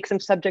 And so it makes them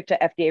subject to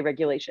FDA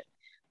regulation.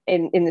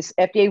 And in this,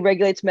 FDA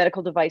regulates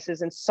medical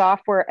devices, and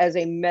software as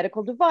a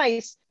medical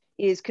device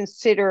is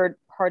considered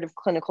part of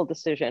clinical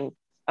decision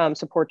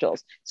support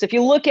tools. So if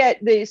you look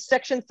at the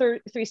Section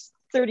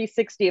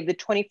 3060 of the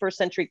 21st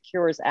Century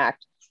Cures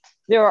Act,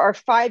 there are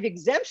 5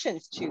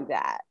 exemptions to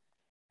that,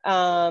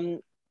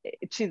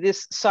 to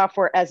this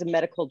software as a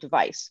medical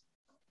device,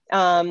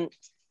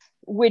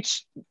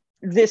 which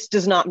this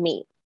does not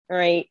meet,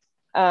 right?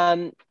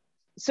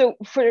 So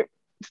for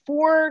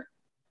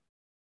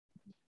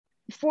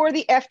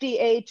the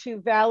FDA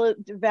to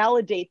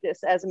validate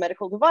this as a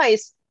medical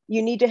device,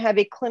 you need to have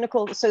a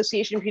clinical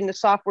association between the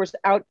software's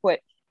output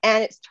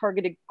and its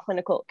targeted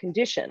clinical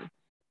condition.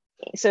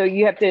 So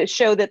you have to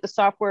show that the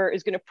software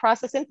is going to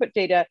process input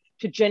data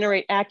to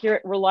generate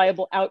accurate,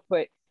 reliable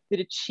output that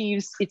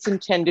achieves its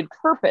intended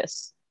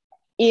purpose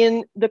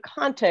in the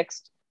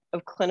context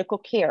of clinical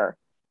care.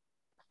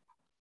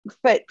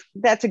 But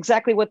that's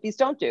exactly what these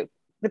don't do.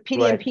 The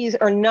PDMPs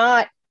are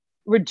not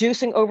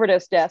reducing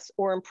overdose deaths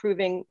or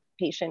improving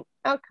patient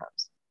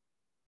outcomes.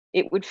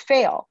 It would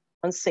fail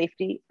on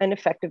safety and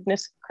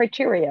effectiveness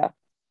criteria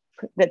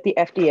that the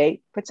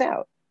FDA puts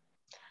out.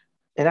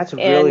 And that's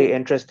really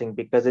interesting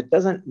because it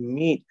doesn't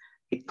meet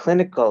a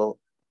clinical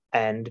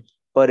end,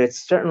 but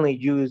it's certainly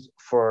used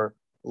for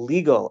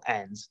legal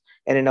ends.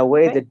 And in a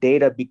way, the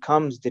data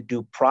becomes the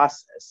due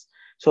process.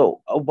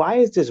 So why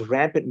is this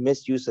rampant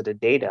misuse of the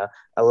data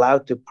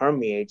allowed to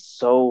permeate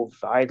so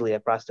widely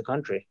across the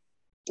country?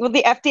 Well,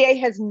 the FDA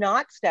has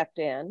not stepped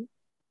in.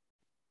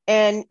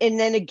 And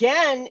then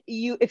again,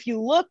 if you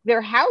look,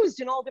 they're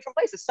housed in all different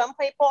places. Some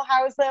people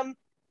house them,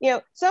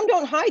 some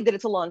don't hide that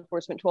it's a law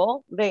enforcement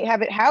tool. They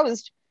have it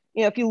housed,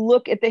 if you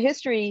look at the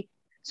history.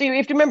 So you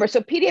have to remember,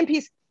 so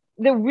PDMPs,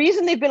 the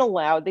reason they've been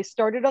allowed, they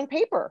started on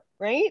paper,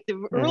 right?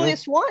 The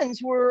earliest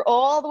ones were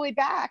all the way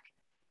back,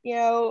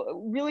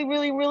 really,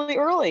 really, really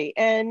early.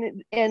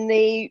 And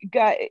they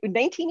got,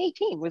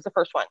 1918 was the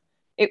first one.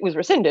 It was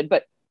rescinded,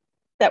 but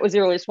that was the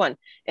earliest one.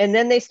 And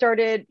then they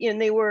started,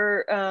 they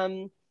were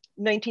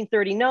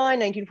 1939,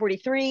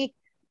 1943,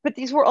 but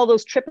these were all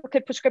those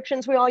triplicate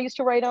prescriptions we all used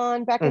to write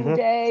on back in the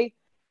day.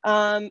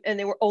 And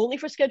they were only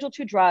for Schedule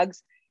II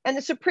drugs. And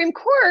the Supreme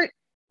Court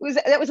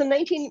that was and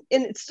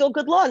it's still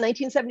good law, in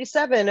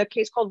 1977, a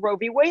case called Roe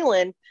v.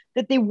 Whelan,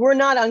 that they were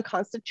not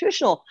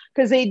unconstitutional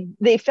because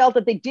they felt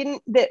that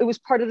that it was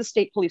part of the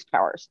state police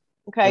powers.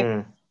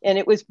 Okay.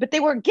 And but they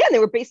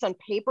were based on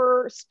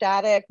paper,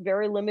 static,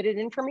 very limited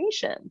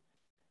information,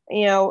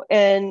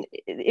 and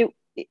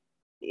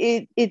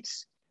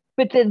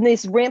but then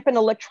these rampant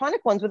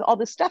electronic ones with all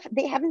this stuff,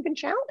 they haven't been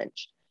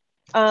challenged.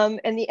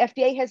 And the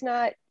FDA has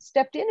not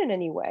stepped in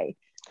any way.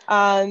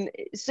 But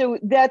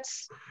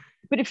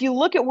if you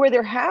look at where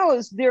they're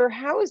housed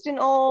in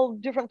all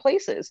different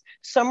places.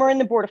 Some are in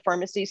the Board of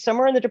Pharmacy, some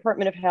are in the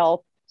Department of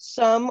Health,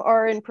 some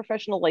are in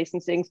professional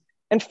licensing,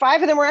 and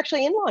 5 of them are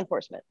actually in law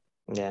enforcement.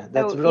 Yeah,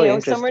 that's really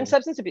interesting. Some are in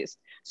substance abuse.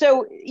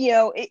 So,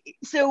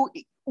 so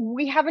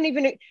we haven't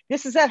even,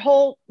 this is that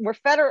whole, we're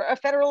a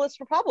federalist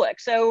republic.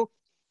 So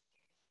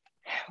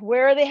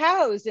where are they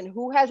housed and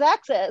who has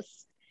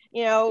access?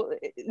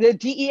 The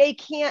DEA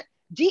can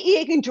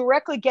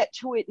directly get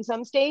to it in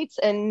some states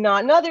and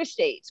not in other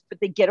states, but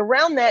they get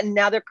around that, and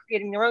now they're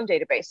creating their own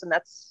database, and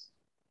that's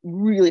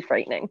really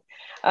frightening.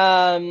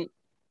 They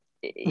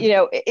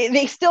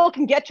still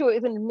can get to it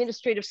with an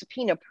administrative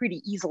subpoena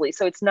pretty easily,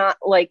 so it's not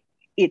like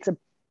it's a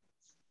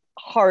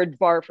hard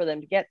bar for them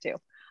to get to.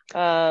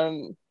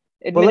 Well,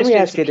 let me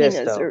ask you this,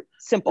 though.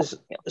 Simple.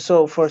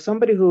 So for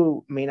somebody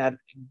who may not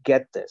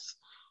get this,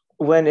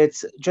 when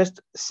it's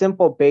just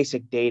simple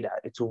basic data,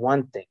 it's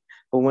one thing.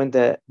 But when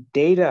the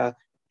data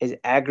is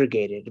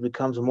aggregated, it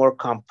becomes more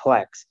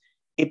complex.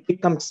 It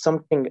becomes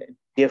something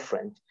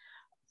different.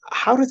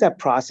 How does that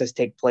process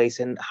take place?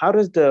 And how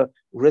does the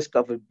risk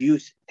of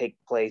abuse take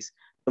place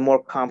the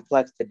more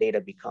complex the data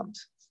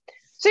becomes?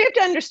 So you have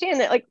to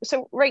understand that,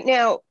 so right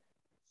now,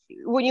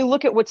 when you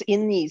look at what's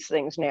in these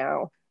things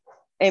now,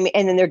 and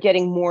then they're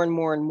getting more and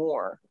more and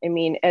more.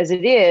 As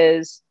it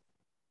is,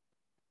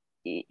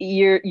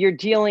 you're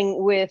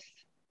dealing with,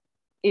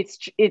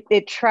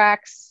 it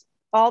tracks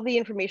all the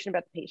information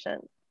about the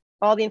patient,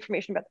 all the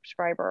information about the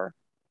prescriber.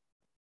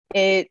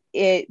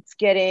 It's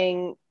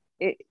getting,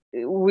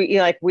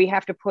 we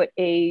have to put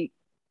a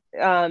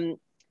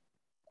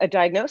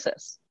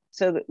diagnosis.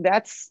 So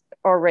that's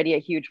already a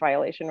huge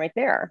violation right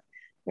there,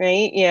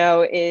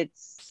 right?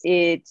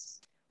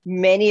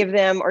 Many of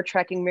them are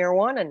tracking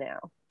marijuana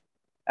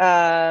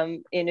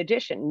now. In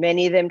addition,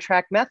 many of them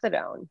track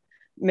methadone.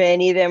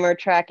 Many of them are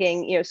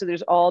tracking, so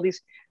there's all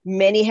these,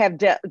 many have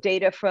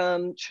data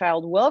from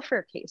child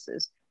welfare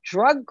cases,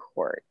 drug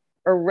court,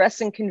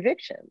 arrests and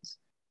convictions,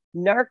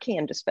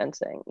 Narcan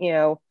dispensing,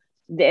 and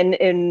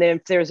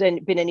if there's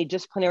been any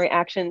disciplinary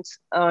actions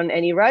on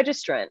any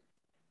registrant,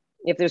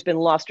 if there's been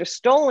lost or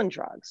stolen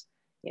drugs,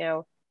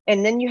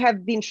 and then you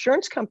have the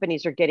insurance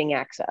companies are getting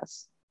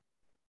access,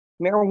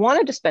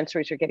 marijuana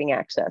dispensaries are getting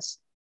access,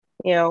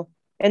 and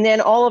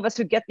then all of us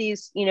who get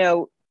these,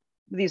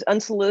 these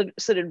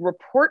unsolicited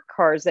report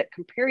cards that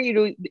compare you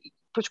to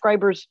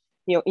prescribers,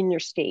 in your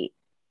state,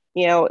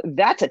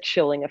 that's a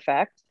chilling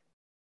effect,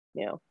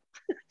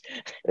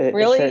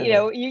 really,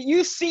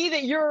 you see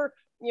that you're,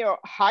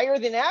 higher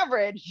than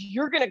average,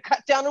 you're going to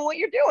cut down on what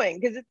you're doing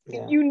because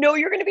you're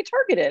going to be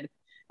targeted.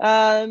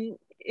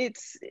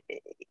 It's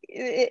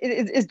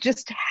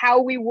just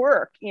how we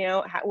work,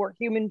 how we're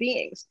human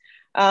beings.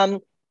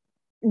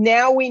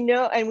 Now we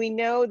know, and we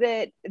know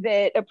that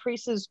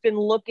Appriss has been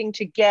looking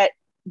to get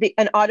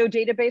an auto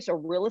database or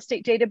real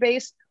estate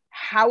database.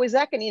 How is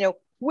that going to,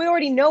 we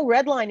already know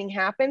redlining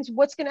happens.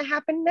 What's going to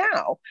happen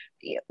now?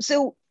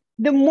 So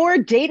the more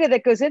data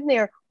that goes in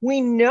there,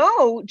 we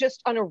know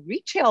just on a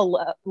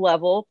retail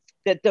level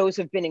that those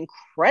have been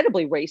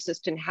incredibly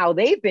racist in how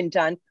they've been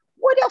done.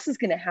 What else is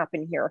going to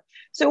happen here?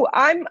 So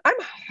I'm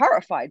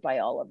horrified by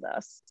all of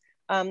this.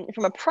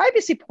 From a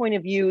privacy point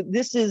of view,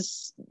 this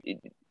is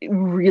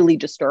really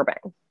disturbing.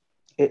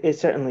 It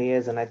certainly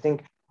is. And I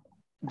think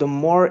the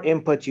more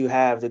input you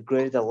have, the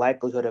greater the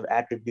likelihood of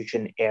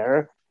attribution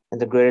error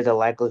and the greater the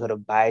likelihood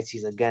of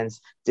biases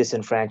against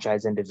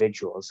disenfranchised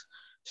individuals.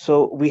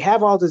 So we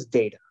have all this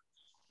data.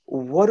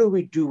 What do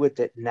we do with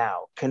it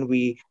now? Can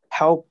we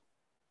help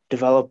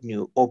develop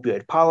new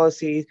opioid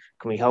policies?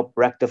 Can we help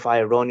rectify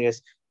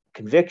erroneous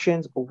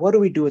convictions? What do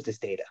we do with this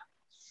data?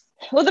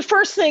 Well, the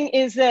first thing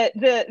is that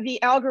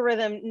the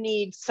algorithm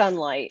needs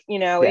sunlight.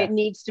 It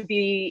needs to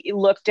be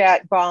looked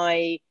at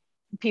by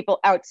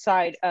people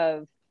outside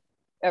of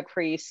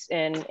Appriss,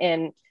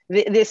 and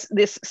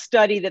this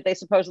study that they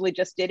supposedly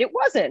just did, it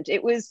wasn't.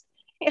 It was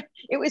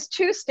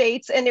 2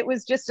 states, and it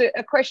was just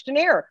a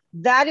questionnaire.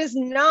 That is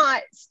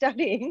not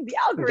studying the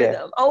algorithm.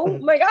 Yeah. Oh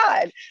my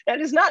God,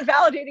 that is not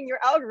validating your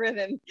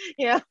algorithm.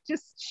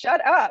 Just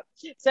shut up.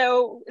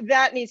 So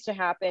that needs to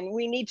happen.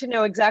 We need to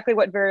know exactly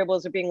what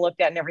variables are being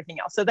looked at and everything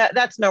else. So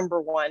that's number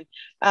one.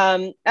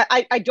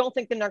 I don't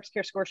think the NARCS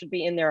Care score should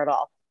be in there at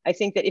all. I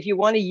think that if you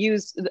want to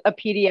use a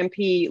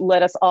PDMP,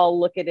 let us all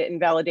look at it and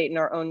validate in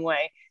our own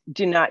way.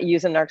 Do not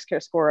use a NARCS Care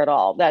score at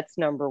all. That's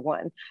number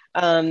one.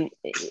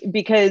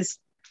 Because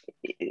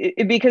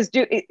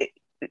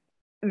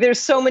there's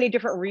so many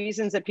different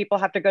reasons that people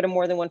have to go to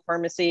more than one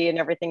pharmacy and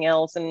everything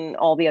else and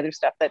all the other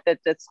stuff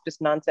that's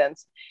just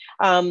nonsense.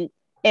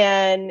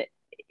 And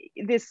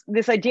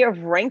this idea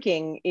of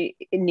ranking, it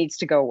needs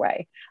to go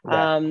away.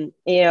 Yeah.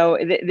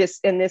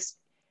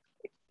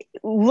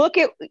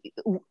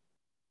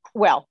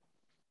 Well,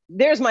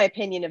 there's my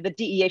opinion of the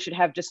DEA should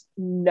have just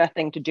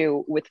nothing to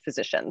do with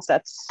physicians.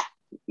 That's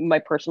my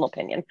personal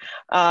opinion.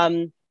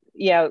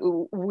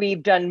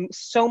 We've done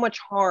so much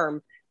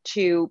harm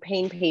to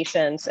pain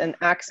patients and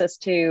access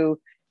to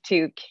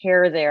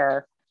care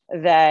there,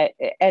 that,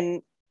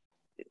 and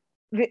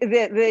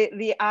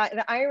the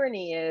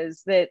irony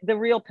is that the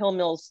real pill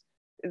mills,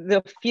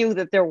 the few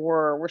that there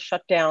were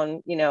shut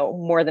down,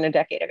 more than a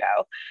decade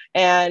ago,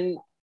 and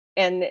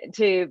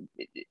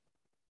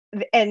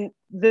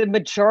the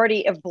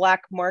majority of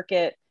Black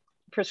market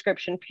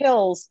prescription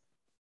pills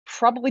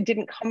probably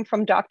didn't come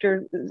from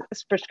doctor's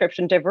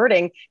prescription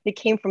diverting. They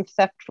came from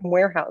theft from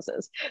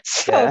warehouses.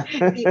 So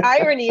the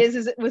irony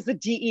is it was the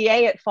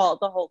DEA at fault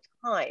the whole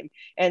time,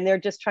 and they're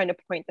just trying to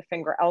point the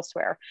finger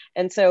elsewhere.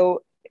 And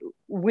so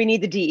we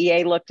need the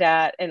DEA looked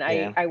at, and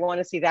I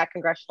want to see that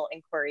congressional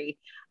inquiry.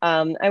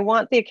 I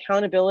want the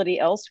accountability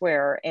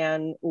elsewhere,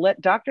 and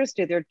let doctors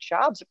do their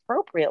jobs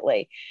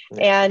appropriately.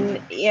 And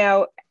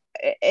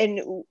and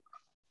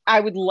I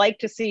would like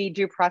to see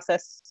due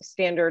process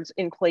standards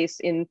in place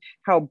in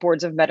how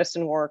boards of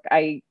medicine work.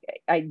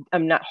 I'm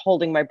not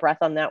holding my breath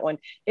on that one.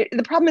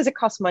 The problem is it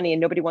costs money,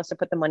 and nobody wants to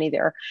put the money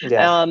there.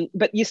 Yeah.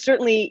 But you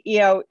certainly,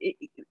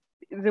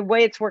 the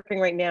way it's working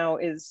right now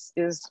is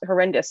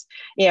horrendous.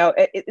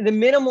 The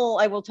minimal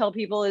I will tell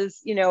people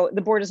is,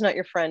 the board is not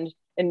your friend,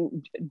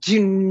 and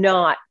do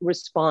not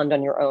respond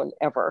on your own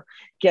ever.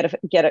 Get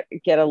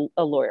a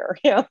lawyer.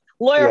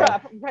 Lawyer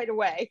up right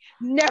away.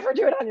 Never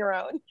do it on your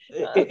own.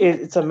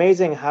 It's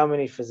amazing how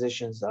many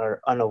physicians are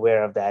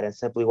unaware of that and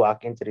simply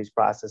walk into these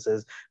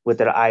processes with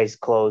their eyes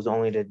closed,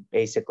 only to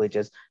basically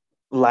just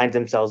line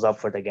themselves up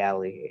for the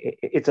galley.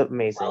 It's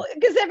amazing.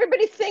 Because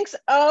everybody thinks,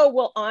 oh,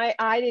 well,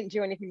 I didn't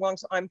do anything wrong,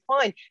 so I'm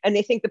fine. And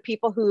they think the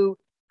people who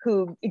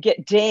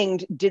get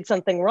dinged did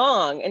something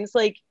wrong. And it's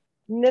like,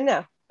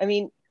 no. I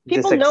mean,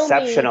 people know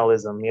me.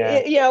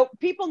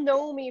 People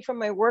know me from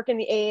my work in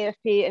the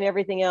AAFP and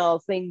everything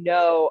else. They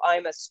know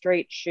I'm a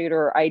straight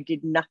shooter. I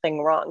did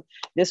nothing wrong.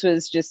 This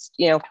was just,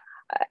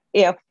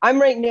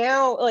 I'm right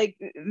now, like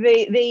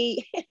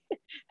they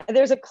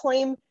there's a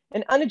claim,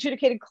 an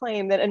unadjudicated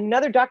claim that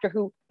another doctor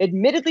who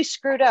admittedly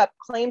screwed up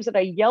claims that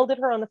I yelled at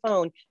her on the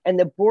phone, and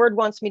the board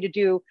wants me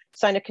to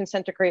sign a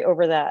consent decree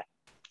over that.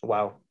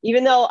 Wow.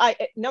 Even though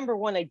number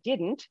one, I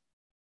didn't,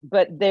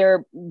 but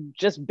they're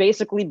just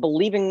basically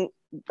believing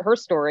her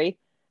story.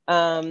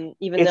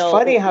 It's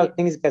funny how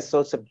things get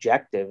so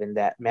subjective in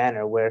that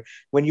manner, where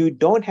when you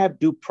don't have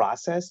due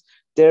process,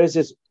 there's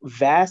this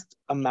vast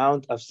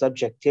amount of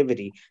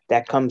subjectivity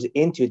that comes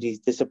into these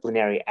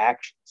disciplinary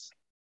actions.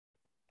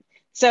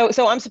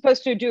 So I'm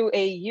supposed to do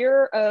a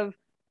year of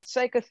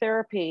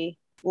psychotherapy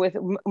with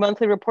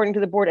monthly reporting to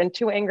the board and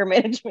 2 anger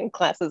management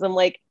classes. I'm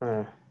like,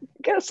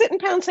 go sit and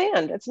pound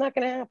sand. It's not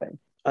going to happen.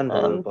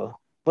 Unbelievable.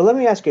 But let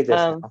me ask you this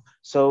now.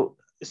 So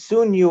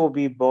soon you will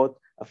be both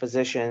a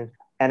physician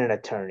and an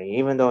attorney,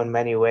 even though in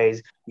many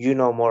ways you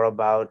know more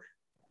about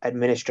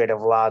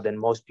administrative law than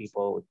most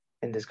people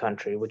in this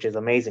country, which is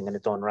amazing in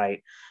its own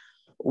right.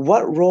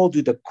 What role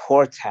do the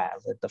courts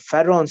have at the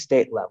federal and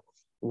state level?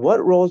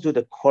 What roles do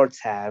the courts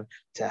have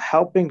to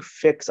helping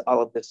fix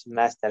all of this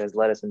mess that has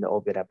led us in the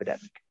opiate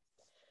epidemic?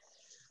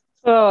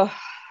 Oh,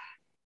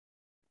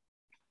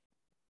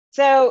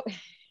 so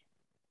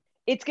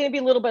it's going to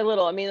be little by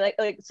little. I mean,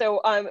 so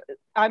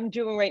I'm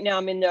doing right now,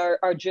 I'm in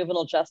our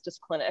juvenile justice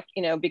clinic,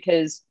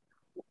 because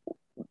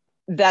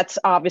that's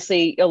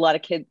obviously a lot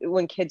of kids,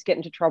 when kids get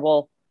into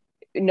trouble.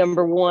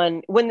 Number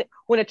one, when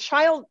a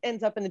child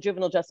ends up in the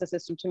juvenile justice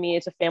system, to me,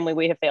 it's a family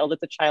we have failed.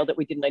 It's a child that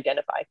we didn't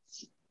identify.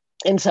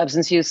 And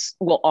substance use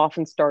will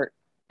often start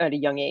at a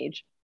young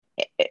age,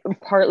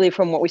 partly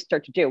from what we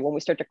start to do when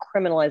we start to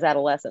criminalize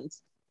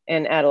adolescents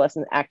and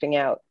adolescents acting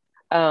out.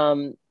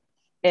 And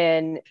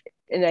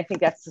I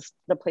think that's just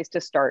the place to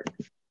start,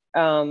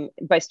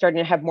 by starting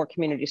to have more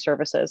community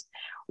services.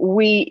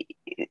 And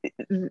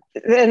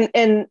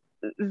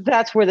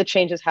that's where the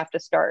changes have to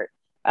start.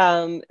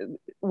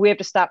 We have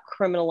to stop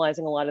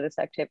criminalizing a lot of this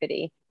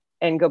activity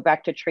and go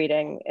back to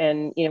treating.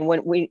 And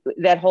when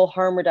that whole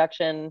harm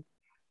reduction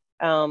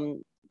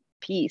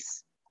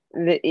piece,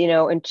 that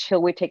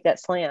until we take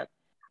that slant,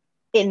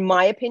 in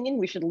my opinion,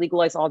 we should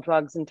legalize all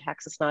drugs and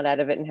tax the snot out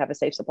of it and have a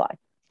safe supply.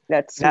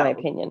 That's my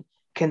opinion.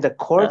 Can the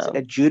courts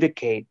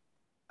adjudicate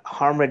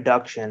harm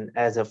reduction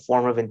as a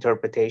form of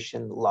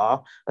interpretation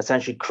law,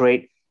 essentially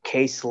create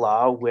case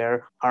law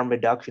where harm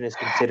reduction is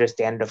considered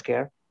standard of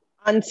care?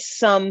 On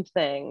some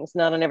things,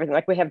 not on everything.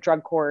 Like we have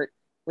drug court,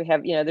 we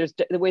have, there's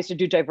the ways to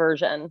do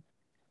diversion.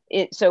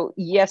 So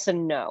yes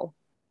and no.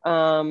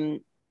 So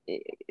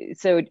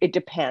it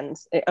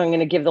depends. I'm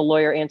going to give the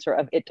lawyer answer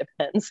of it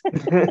depends.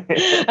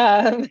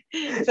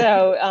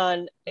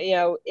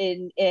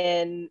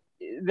 In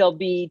there'll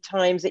be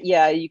times that,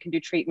 you can do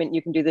treatment,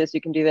 you can do this,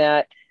 you can do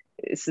that,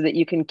 so that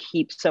you can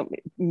keep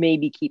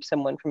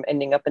someone from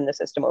ending up in the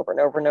system over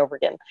and over and over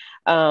again.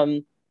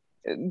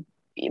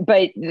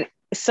 But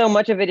so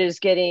much of it is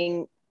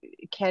can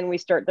we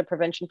start the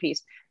prevention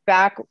piece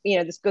back?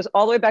 This goes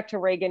all the way back to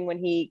Reagan when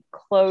he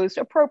closed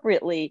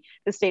appropriately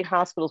the state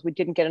hospitals. We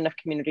didn't get enough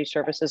community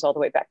services all the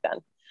way back then.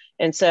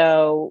 And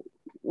so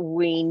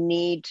we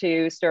need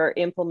to start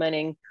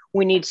implementing,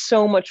 we need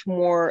so much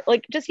more,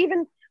 like just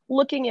even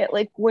looking at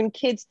like when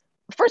kids,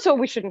 first of all,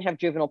 we shouldn't have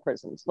juvenile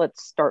prisons.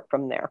 Let's start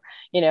from there.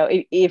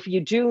 If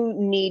you do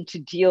need to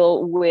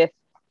deal with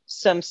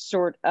some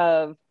sort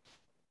of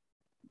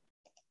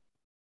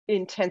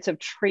intensive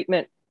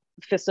treatment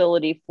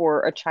facility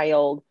for a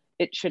child,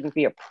 it shouldn't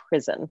be a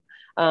prison.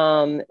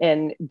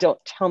 And don't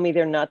tell me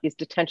they're not. These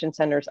detention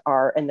centers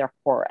are, and they're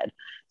horrid.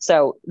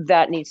 So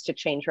that needs to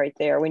change right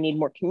there. We need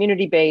more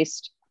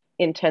community-based,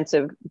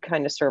 intensive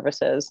kind of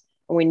services.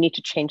 And we need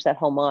to change that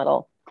whole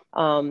model.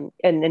 And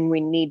then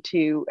we need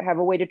to have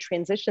a way to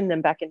transition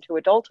them back into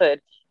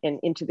adulthood and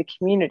into the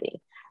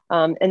community.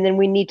 And then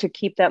we need to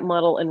keep that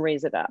model and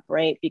raise it up,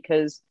 right?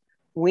 Because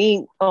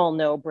we all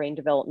know brain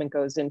development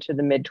goes into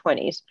the mid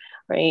 20s,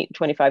 right?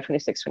 25,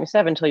 26,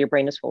 27, until your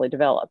brain is fully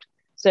developed.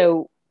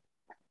 So,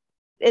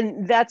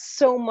 and that's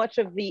so much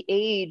of the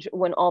age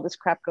when all this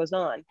crap goes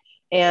on.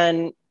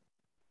 And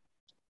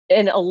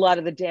a lot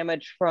of the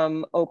damage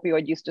from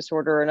opioid use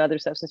disorder and other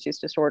substance use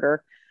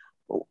disorder,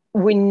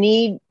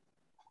 we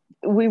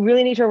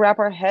really need to wrap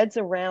our heads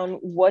around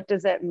what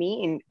does that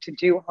mean to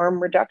do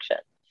harm reduction.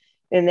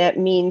 And that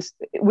means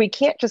we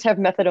can't just have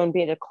methadone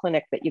be at a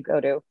clinic that you go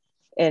to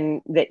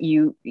and that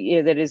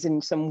that is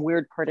in some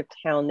weird part of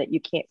town that you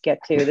can't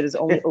get to, that is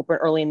only open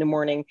early in the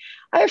morning.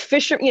 I have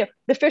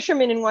the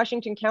fishermen in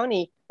Washington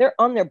County, they're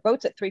on their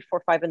boats at 3,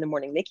 4, 5 in the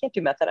morning. They can't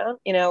do methadone,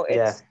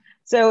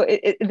 So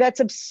that's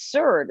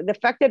absurd. The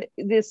fact that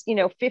this,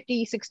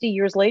 50, 60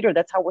 years later,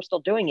 that's how we're still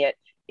doing it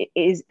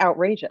is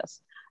outrageous.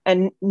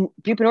 And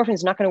buprenorphine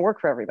is not going to work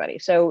for everybody.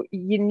 So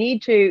you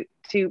need to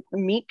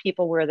meet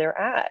people where they're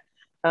at.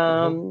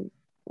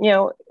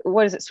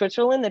 What is it,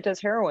 Switzerland that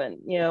does heroin,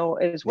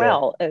 as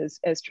well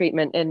as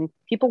treatment, and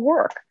people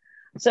work.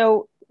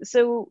 So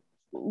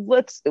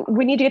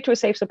we need to get to a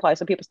safe supply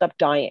so people stop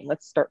dying.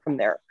 Let's start from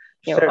there.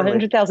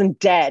 100,000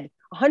 dead.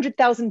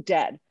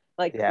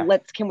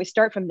 Can we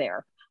start from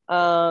there?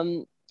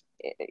 Um,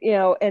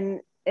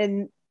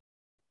 and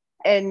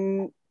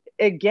and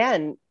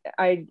again,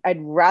 I'd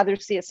rather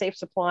see a safe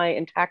supply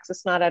and tax the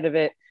snot out of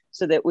it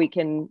so that we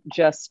can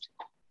just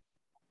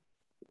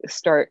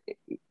start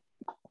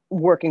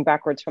working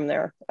backwards from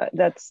there.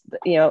 That's,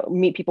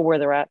 meet people where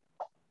they're at.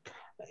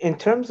 In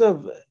terms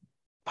of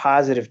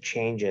positive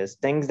changes,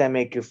 things that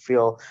make you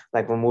feel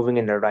like we're moving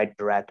in the right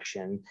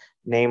direction,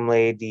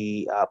 namely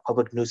the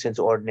public nuisance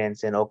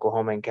ordinance in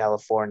Oklahoma and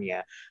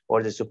California,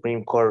 or the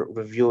Supreme Court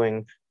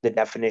reviewing the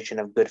definition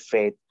of good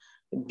faith.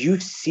 Do you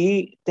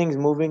see things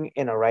moving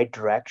in a right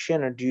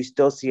direction, or do you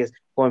still see us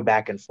going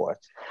back and forth?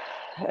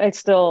 It's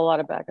still a lot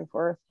of back and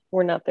forth.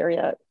 We're not there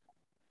yet.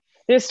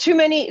 There's too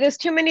many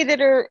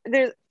that are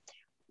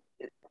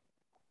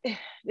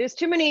there's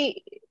too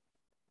many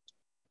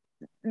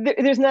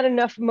there's not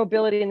enough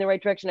mobility in the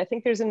right direction. I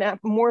think there's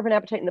more of an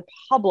appetite in the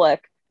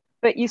public,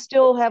 but you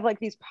still have like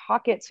these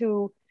pockets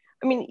who,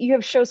 I mean, you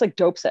have shows like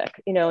Dopesick,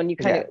 and you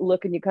kind of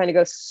look and you kind of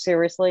go,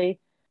 seriously,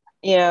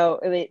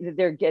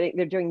 they're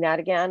doing that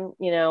again,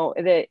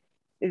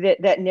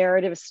 that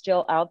narrative is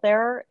still out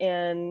there,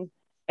 and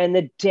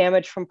the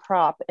damage from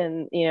prop,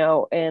 and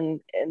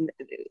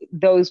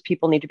those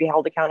people need to be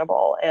held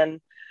accountable.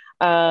 And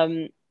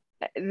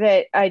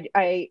that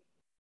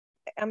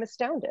I'm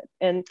astounded,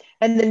 and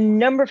the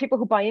number of people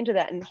who buy into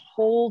that and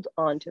hold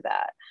on to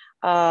that,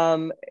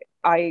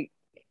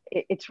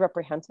 it's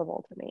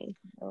reprehensible to me.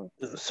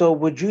 So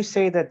would you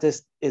say that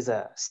this is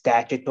a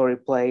statutory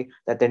play,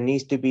 that there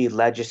needs to be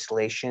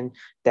legislation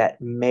that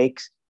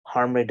makes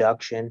harm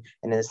reduction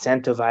and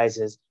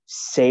incentivizes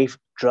safe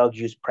drug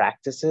use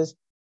practices?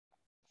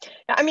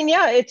 I mean,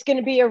 yeah, it's going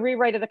to be a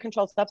rewrite of the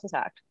Controlled Substance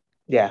Act.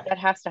 Yeah, that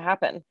has to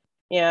happen,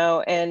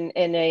 and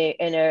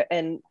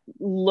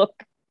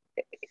look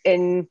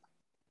and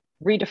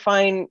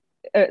redefine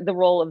the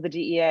role of the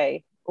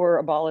DEA, or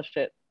abolish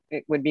it.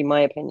 It would be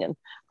my opinion,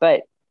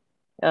 but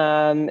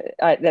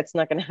that's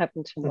not going to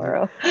happen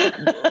tomorrow.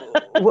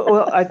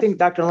 Well, I think,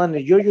 Dr.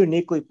 London, you're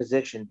uniquely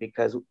positioned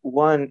because,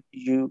 one,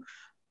 you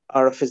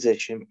are a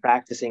physician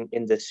practicing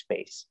in this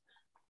space.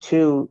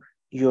 Two,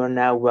 you're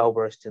now well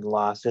versed in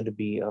law, so to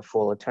be a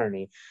full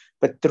attorney.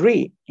 But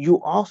three,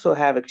 you also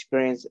have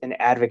experience in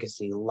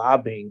advocacy,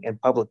 lobbying,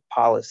 and public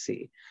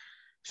policy.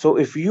 So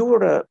if you were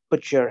to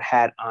put your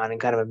hat on and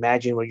kind of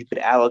imagine where you could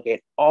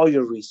allocate all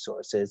your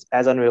resources,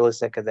 as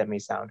unrealistic as that may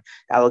sound,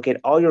 allocate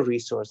all your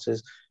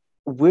resources,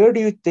 where do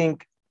you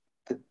think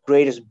the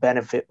greatest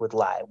benefit would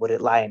lie? Would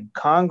it lie in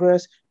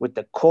Congress, with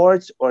the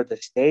courts, or the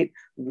state?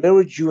 Where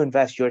would you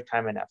invest your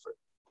time and effort?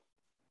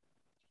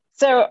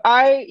 So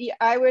I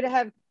would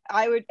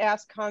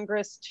ask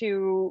Congress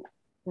to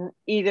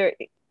either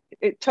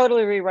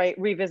totally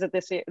revisit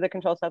the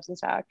Controlled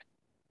Substance Act,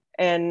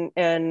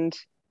 and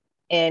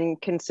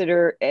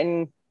consider,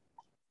 and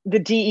the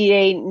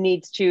DEA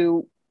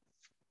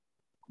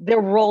their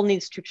role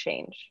needs to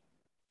change.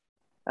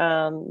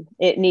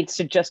 It needs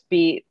to just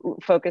be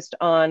focused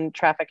on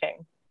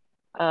trafficking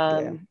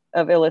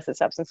of illicit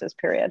substances,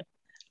 period.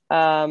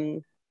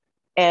 And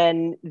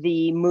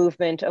the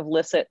movement of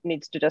licit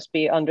needs to just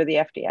be under the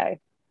FDA.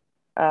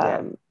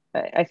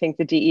 I think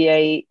the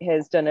DEA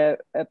has done a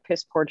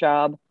piss poor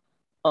job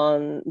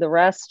on the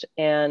rest,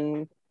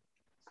 and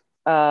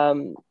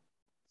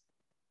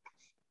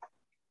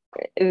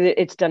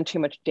it's done too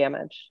much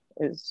damage,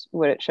 is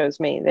what it shows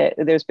me. That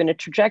there's been a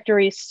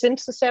trajectory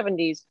since the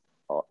 70s,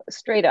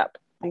 straight up,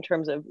 in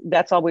terms of,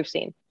 that's all we've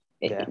seen.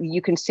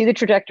 You can see the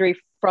trajectory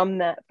from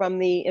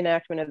the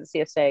enactment of the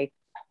CSA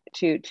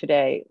to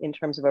today in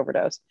terms of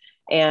overdose,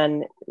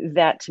 and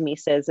that to me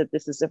says that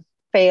this is a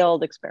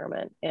failed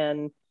experiment.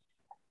 And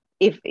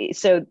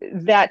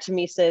that to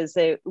me says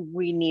that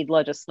we need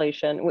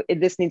legislation.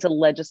 This needs a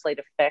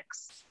legislative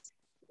fix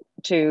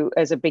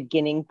as a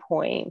beginning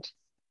point.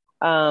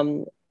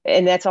 And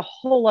that's a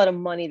whole lot of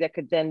money that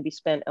could then be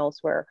spent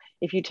elsewhere.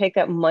 If you take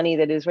that money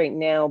that is right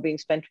now being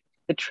spent,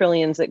 the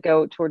trillions that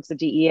go towards the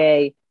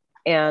DEA,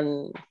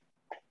 and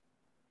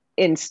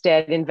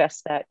instead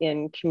invest that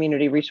in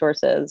community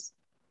resources,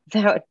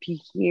 that would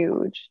be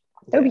huge.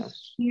 That would be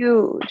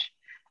huge.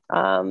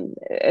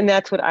 And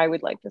that's what I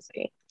would like to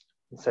see.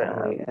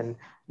 Certainly. And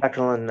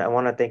Dr. Lynn, I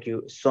want to thank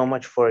you so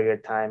much for your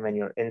time and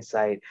your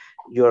insight.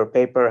 Your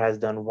paper has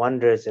done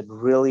wonders at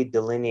really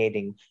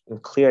delineating in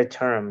clear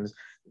terms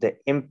the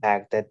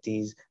impact that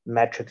these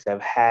metrics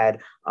have had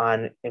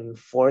on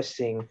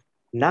enforcing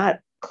not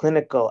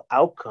clinical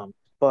outcomes,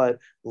 but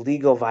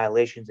legal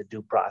violations of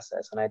due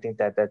process. And I think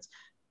that that's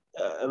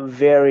a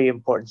very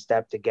important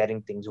step to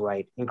getting things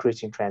right,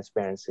 increasing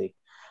transparency.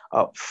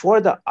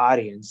 For the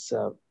audience,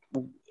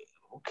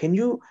 can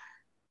you,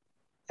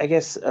 I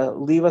guess,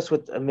 leave us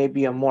with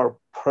maybe a more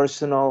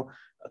personal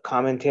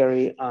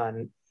commentary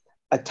on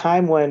a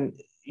time when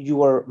you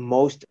were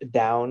most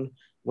down,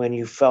 when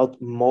you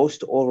felt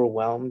most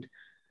overwhelmed?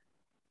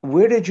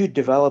 Where did you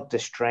develop the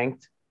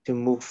strength to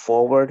move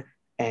forward?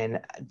 And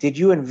did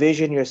you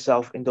envision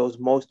yourself in those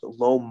most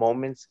low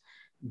moments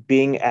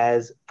being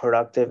as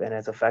productive and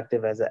as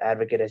effective as an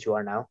advocate as you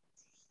are now?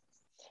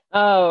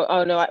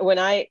 Oh no! When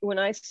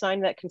I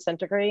signed that consent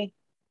decree,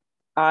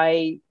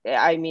 I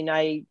mean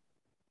I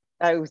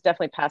was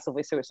definitely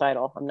passively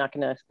suicidal. I'm not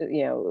gonna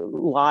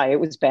lie. It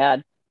was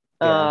bad.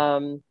 Yeah.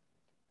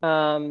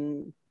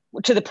 Um,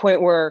 to the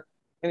point where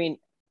I mean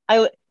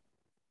I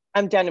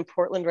I'm down in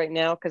Portland right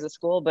now because of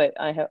school, but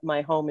I have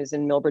my home is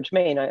in Millbridge,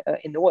 Maine,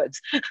 in the woods.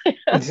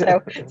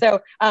 So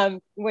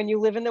when you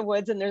live in the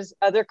woods and there's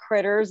other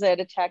critters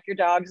that attack your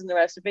dogs and the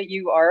rest of it,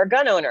 you are a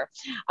gun owner.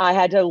 I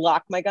had to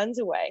lock my guns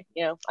away.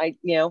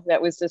 That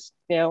was just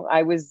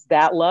I was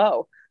that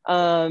low.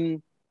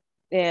 And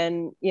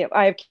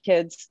I have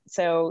kids,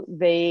 so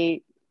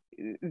they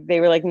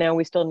were like, no,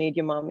 we still need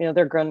you, mom.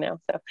 They're grown now,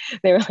 so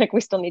they were like,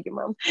 we still need you,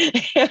 mom.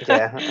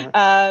 Yeah.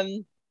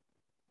 um,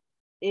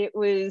 it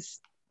was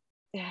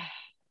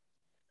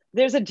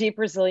there's a deep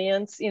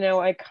resilience.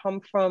 I come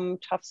from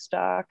tough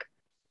stock.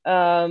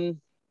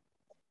 Um,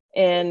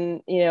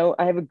 and I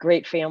have a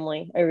great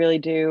family. I really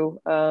do.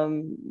 My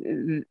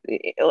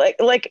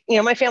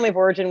family of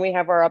origin, we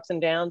have our ups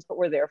and downs, but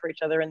we're there for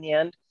each other in the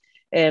end.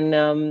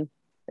 And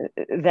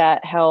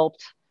that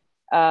helped.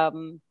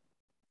 Um,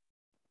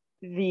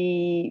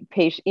 the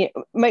patient,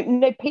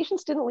 my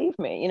patients didn't leave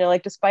me,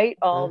 like despite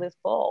all Mhm. this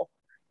bull,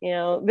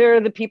 there are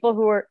the people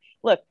who are,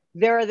 look,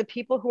 there are the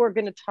people who are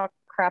going to talk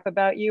crap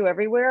about you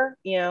everywhere,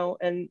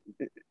 and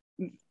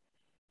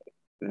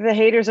the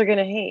haters are going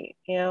to hate,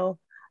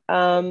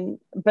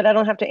 but I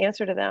don't have to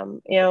answer to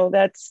them.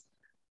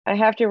 I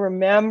have to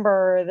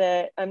remember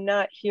that I'm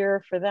not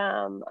here for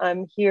them.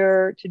 I'm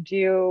here to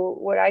do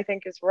what I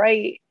think is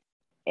right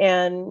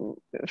and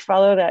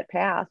follow that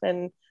path.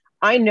 And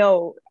I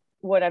know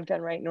what I've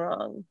done right and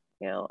wrong.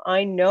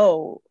 I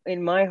know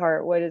in my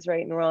heart what is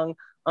right and wrong.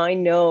 I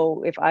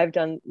know if I've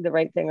done the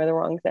right thing or the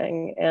wrong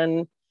thing,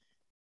 and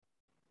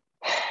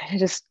I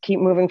just keep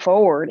moving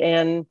forward.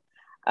 Um,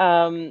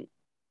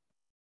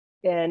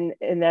 and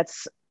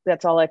that's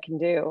all I can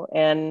do.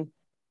 And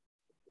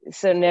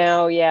so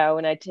now, yeah,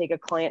 when I take a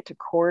client to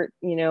court,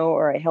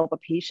 or I help a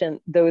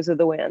patient, those are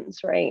the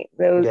wins, right?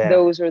 those Yeah.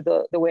 those are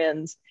the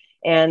wins.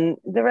 And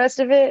the rest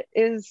of it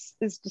is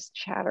just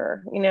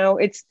chatter.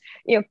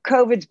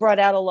 COVID's brought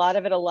out a lot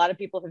of it. A lot of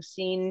people have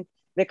seen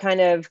the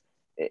kind of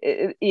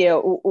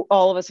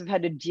all of us have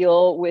had to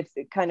deal with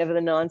kind of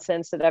the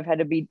nonsense that I've had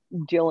to be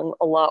dealing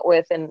a lot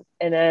with. And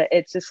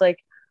it's just like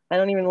I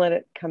don't even let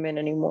it come in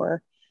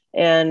anymore.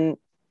 And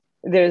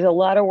there's a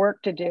lot of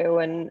work to do,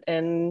 um,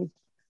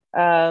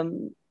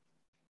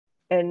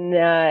 and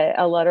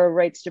a lot of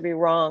rights to be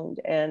wronged.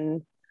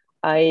 And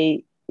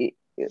I,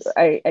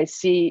 I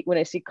see when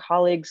I see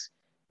colleagues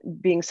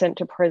being sent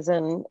to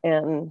prison,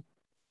 and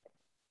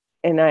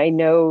I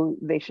know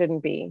they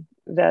shouldn't be.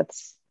 That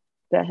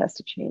has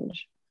to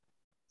change.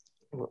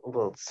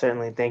 Well,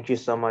 certainly. Thank you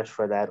so much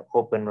for that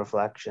open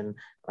reflection,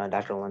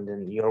 Dr.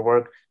 London. Your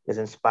work is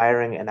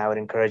inspiring, and I would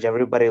encourage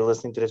everybody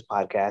listening to this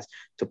podcast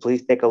to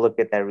please take a look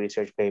at that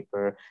research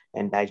paper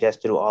and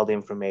digest through all the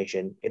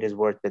information. It is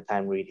worth the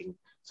time reading.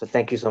 So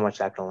thank you so much,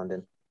 Dr.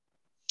 London.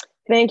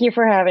 Thank you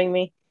for having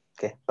me.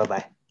 Okay, bye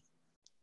bye.